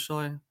much, or should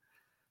I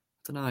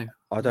don't know?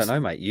 I don't know,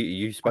 mate.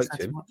 You spoke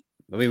to him.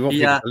 I mean, we want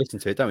people to listen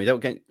to it, don't we?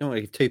 Don't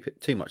want to give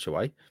too much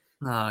away.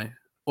 No.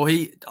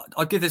 Well,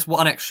 I'll give this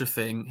one extra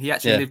thing. He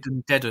actually lived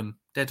in Dedham.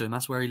 Dedham,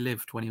 that's where he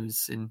lived when he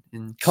was in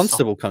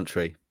Constable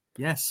country.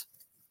 Yes.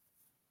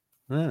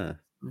 Ah.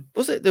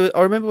 Was it?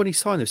 I remember when he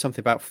signed, there was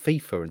something about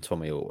FIFA and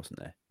Tommy Orr, wasn't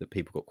there? That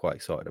people got quite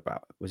excited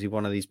about. Was he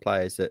one of these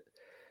players that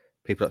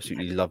people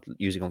absolutely loved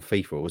using on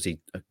FIFA, or was he?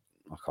 I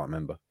can't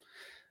remember.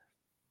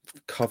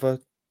 Cover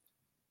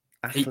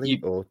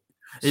athlete or.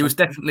 He was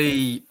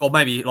definitely, or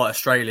maybe like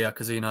Australia,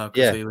 because he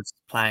was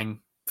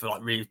playing for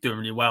doing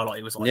really well. Like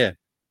he was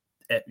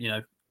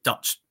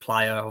Dutch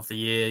player of the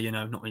year.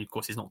 Not of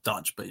course he's not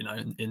Dutch, but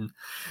in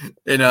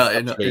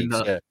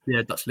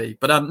Dutch league.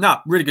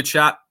 But really good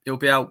chat. It'll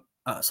be out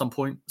at some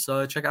point,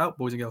 so check it out,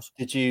 boys and girls.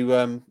 Did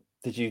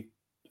you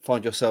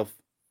find yourself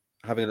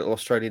having a little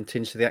Australian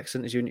tinge to the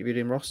accent as you interviewed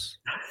him, Ross?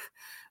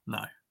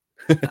 No.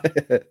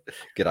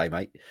 G'day,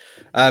 mate.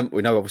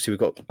 We know obviously we've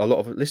got a lot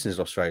of listeners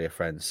in Australia,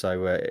 friends,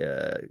 so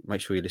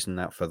make sure you listen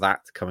out for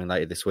that coming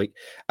later this week.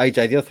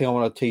 AJ, the other thing I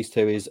want to tease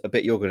to is a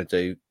bit you're going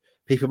to do.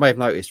 People may have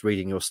noticed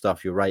reading your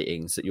stuff, your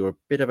ratings, that you're a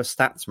bit of a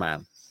stats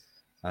man.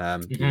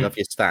 You love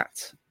your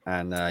stats,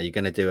 and you're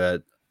going to do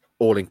a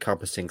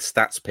all-encompassing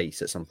stats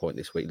piece at some point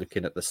this week,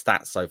 looking at the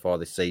stats so far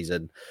this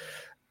season,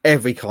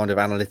 every kind of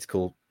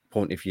analytical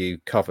point of view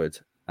covered,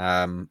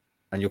 and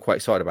you're quite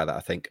excited about that,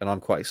 I think, and I'm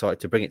quite excited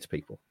to bring it to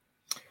people.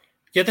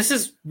 Yeah, this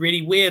is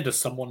really weird as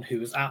someone who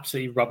was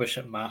absolutely rubbish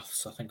at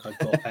maths. I think I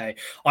got A.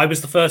 I was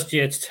the first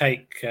year to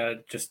take,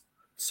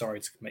 sorry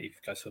to make you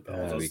guys feel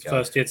better. I was the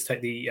first year to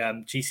take the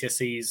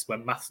GCSEs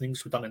when maths and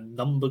English were done in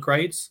number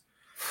grades.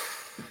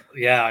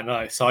 Yeah, I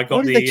know. So I got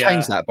Why did they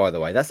change that, by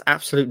the way? That's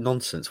absolute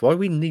nonsense. Why do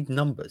we need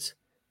numbers?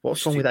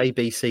 What's wrong with A,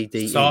 B, C,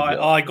 D, so E?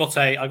 I got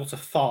a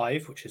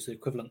 5, which is the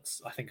equivalent,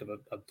 I think, of a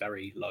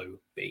very low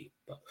B.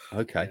 But,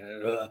 okay.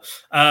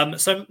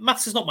 So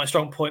maths is not my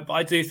strong point, but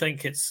I do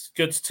think it's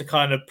good to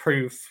kind of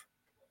prove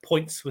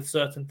points with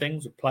certain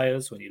things with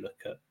players when you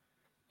look at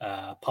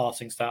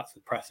passing stats,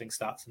 with pressing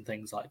stats, and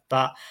things like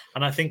that.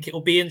 And I think it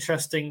will be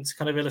interesting to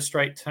kind of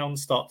illustrate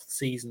Town's start to the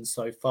season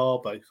so far,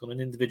 both on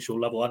an individual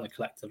level and a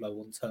collective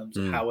level, in terms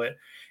of how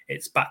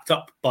it's backed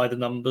up by the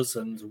numbers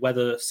and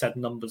whether said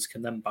numbers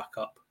can then back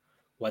up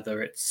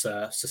whether it's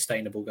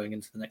sustainable going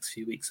into the next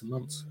few weeks and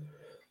months.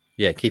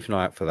 Yeah, keep an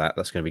eye out for that.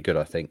 That's going to be good,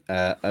 I think.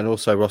 And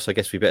also, Ross, I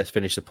guess we better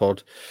finish the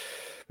pod.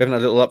 We haven't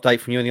had a little update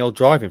from you on the old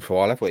driving for a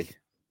while, have we?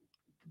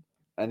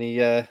 Any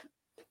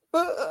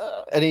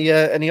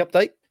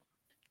update?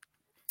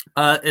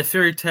 A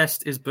theory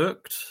test is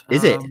booked.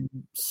 Is it?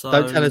 So...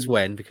 Don't tell us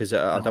when, because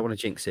I don't want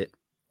to jinx it.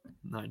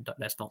 No,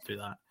 let's not do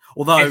that.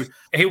 Although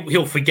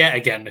he'll forget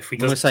again if we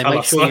doesn't say, tell make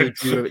us.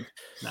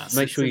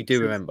 Sure you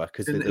do remember,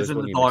 because it's in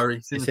the diary.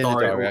 It's in the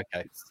diary.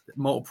 Okay.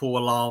 Multiple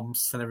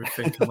alarms and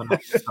everything coming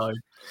up. So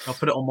I'll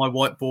put it on my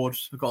whiteboard.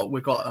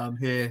 We've got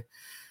here.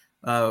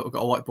 We've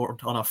got a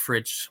whiteboard on our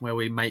fridge where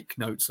we make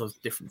notes of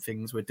different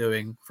things we're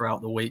doing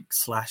throughout the week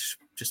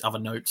 / just other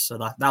notes. So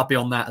that'll be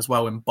on that as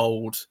well in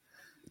bold.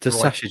 Does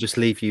Sasha just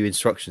leave you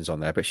instructions on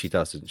there? But she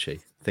does, doesn't she?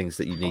 Things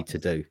that you need to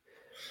do.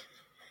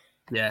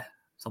 Yeah,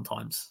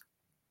 sometimes.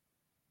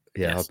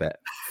 Yeah, yes. I bet.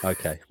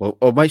 Okay. Well,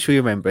 make sure you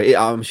remember it.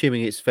 I'm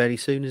assuming it's fairly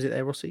soon, is it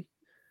there, Rossi?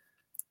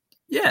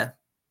 Yeah.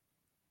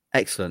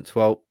 Excellent.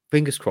 Well,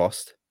 fingers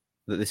crossed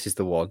that this is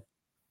the one.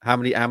 How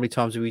many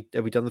times have we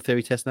done the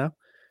theory test now?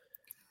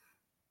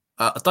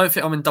 I don't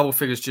think I'm in double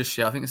figures just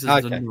yet. I think this is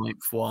the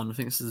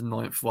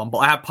 9th one. But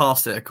I have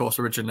passed it, of course,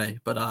 originally.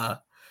 But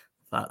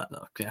that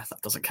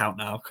doesn't count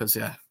now because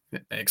it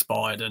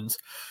expired and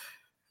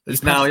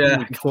it's now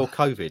before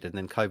COVID, and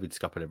then COVID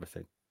scuppered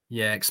everything.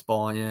 Yeah,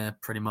 expired. Yeah,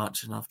 pretty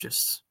much. And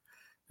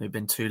we've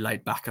been too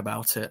laid back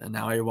about it. And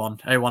now everyone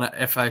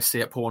at FAC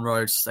at Pawn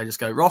Roads, they just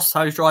go, Ross,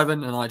 how's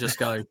driving? And I just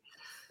go,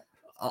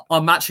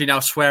 I'm actually now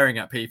swearing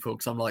at people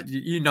because I'm like,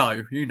 you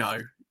know,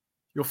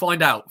 you'll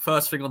find out.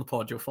 First thing on the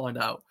pod, you'll find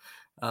out.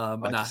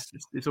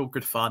 It's all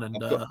good fun, and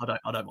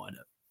I don't mind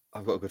it.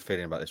 I've got a good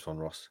feeling about this one,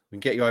 Ross. We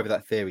can get you over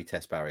that theory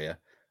test barrier,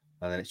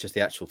 and then it's just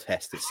the actual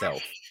test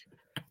itself.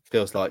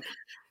 Feels like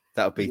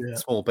that would be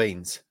small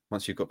beans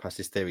once you've got past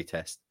this theory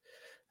test.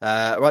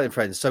 Right then,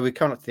 friends. So we're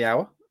coming up to the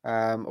hour.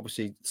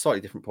 Obviously,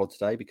 slightly different pod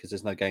today because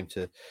there's no game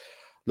to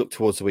look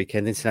towards the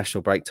weekend,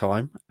 international break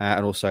time,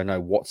 and also no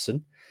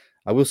Watson.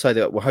 I will say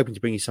that we're hoping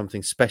to bring you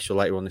something special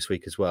later on this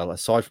week as well,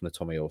 aside from the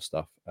Tommy Orr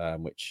stuff,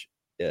 which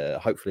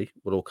hopefully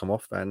will all come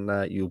off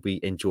and you'll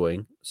be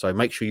enjoying. So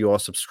make sure you are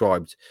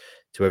subscribed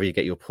to wherever you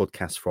get your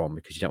podcast from,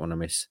 because you don't want to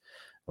miss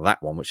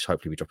that one, which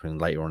hopefully will be dropping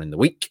later on in the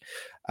week.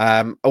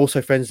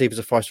 Also, friends, leave us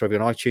a 5-star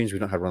review on iTunes.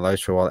 We've not had one of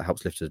those for a while. It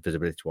helps lift us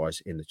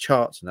visibility-wise in the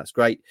charts, and that's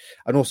great.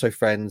 And also,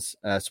 friends,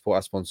 support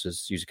our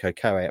sponsors. Use the code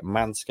KOA at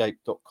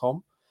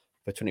manscaped.com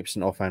for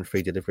 20% off and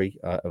free delivery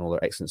and all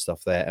their excellent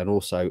stuff there. And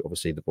also,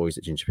 obviously, the boys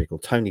at Ginger Pickle,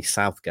 Tony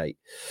Southgate.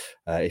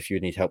 If you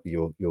need help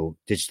with your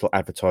digital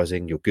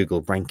advertising, your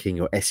Google ranking,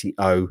 your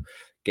SEO,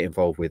 get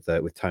involved with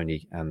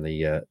Tony and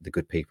the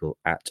good people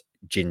at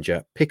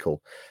Ginger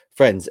Pickle.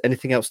 Friends,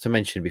 anything else to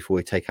mention before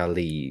we take our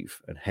leave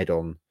and head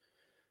on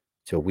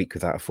to a week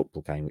without a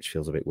football game, which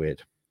feels a bit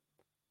weird?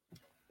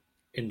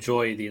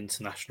 Enjoy the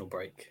international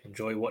break.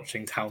 Enjoy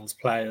watching Town's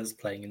players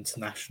playing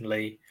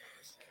internationally.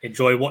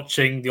 Enjoy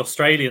watching the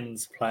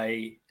Australians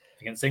play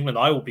against England.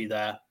 I will be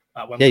there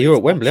at Wembley. Yeah, you're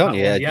at Wembley, aren't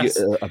you? Yes.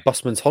 A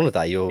busman's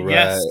holiday. You're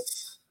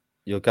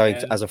going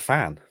as a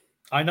fan.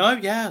 I know,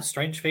 yeah.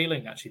 Strange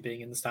feeling actually being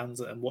in the stands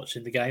and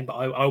watching the game, but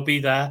I'll be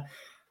there,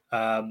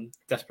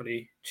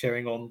 desperately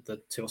cheering on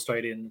the 2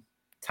 Australian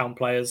Town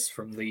players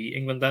from the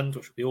England end,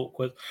 which will be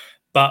awkward.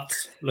 But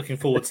looking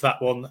forward to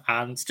that one,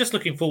 and just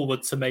looking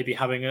forward to maybe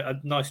having a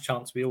nice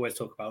chance. We always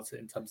talk about it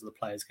in terms of the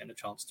players getting a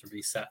chance to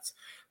reset,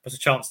 but a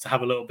chance to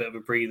have a little bit of a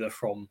breather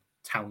from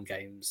Town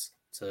games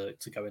to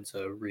go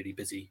into a really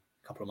busy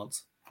couple of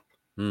months.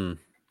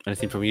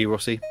 Anything from you,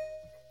 Rossi?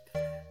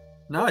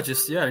 No,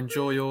 just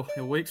enjoy your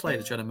weeks,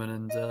 ladies and gentlemen,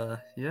 and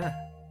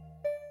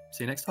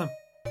see you next time.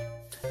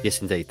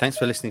 Yes, indeed. Thanks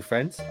for listening,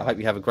 friends. I hope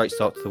you have a great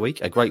start to the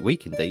week, a great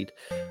week indeed,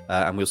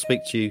 and we'll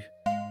speak to you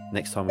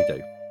next time we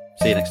do.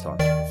 See you next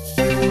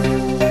time.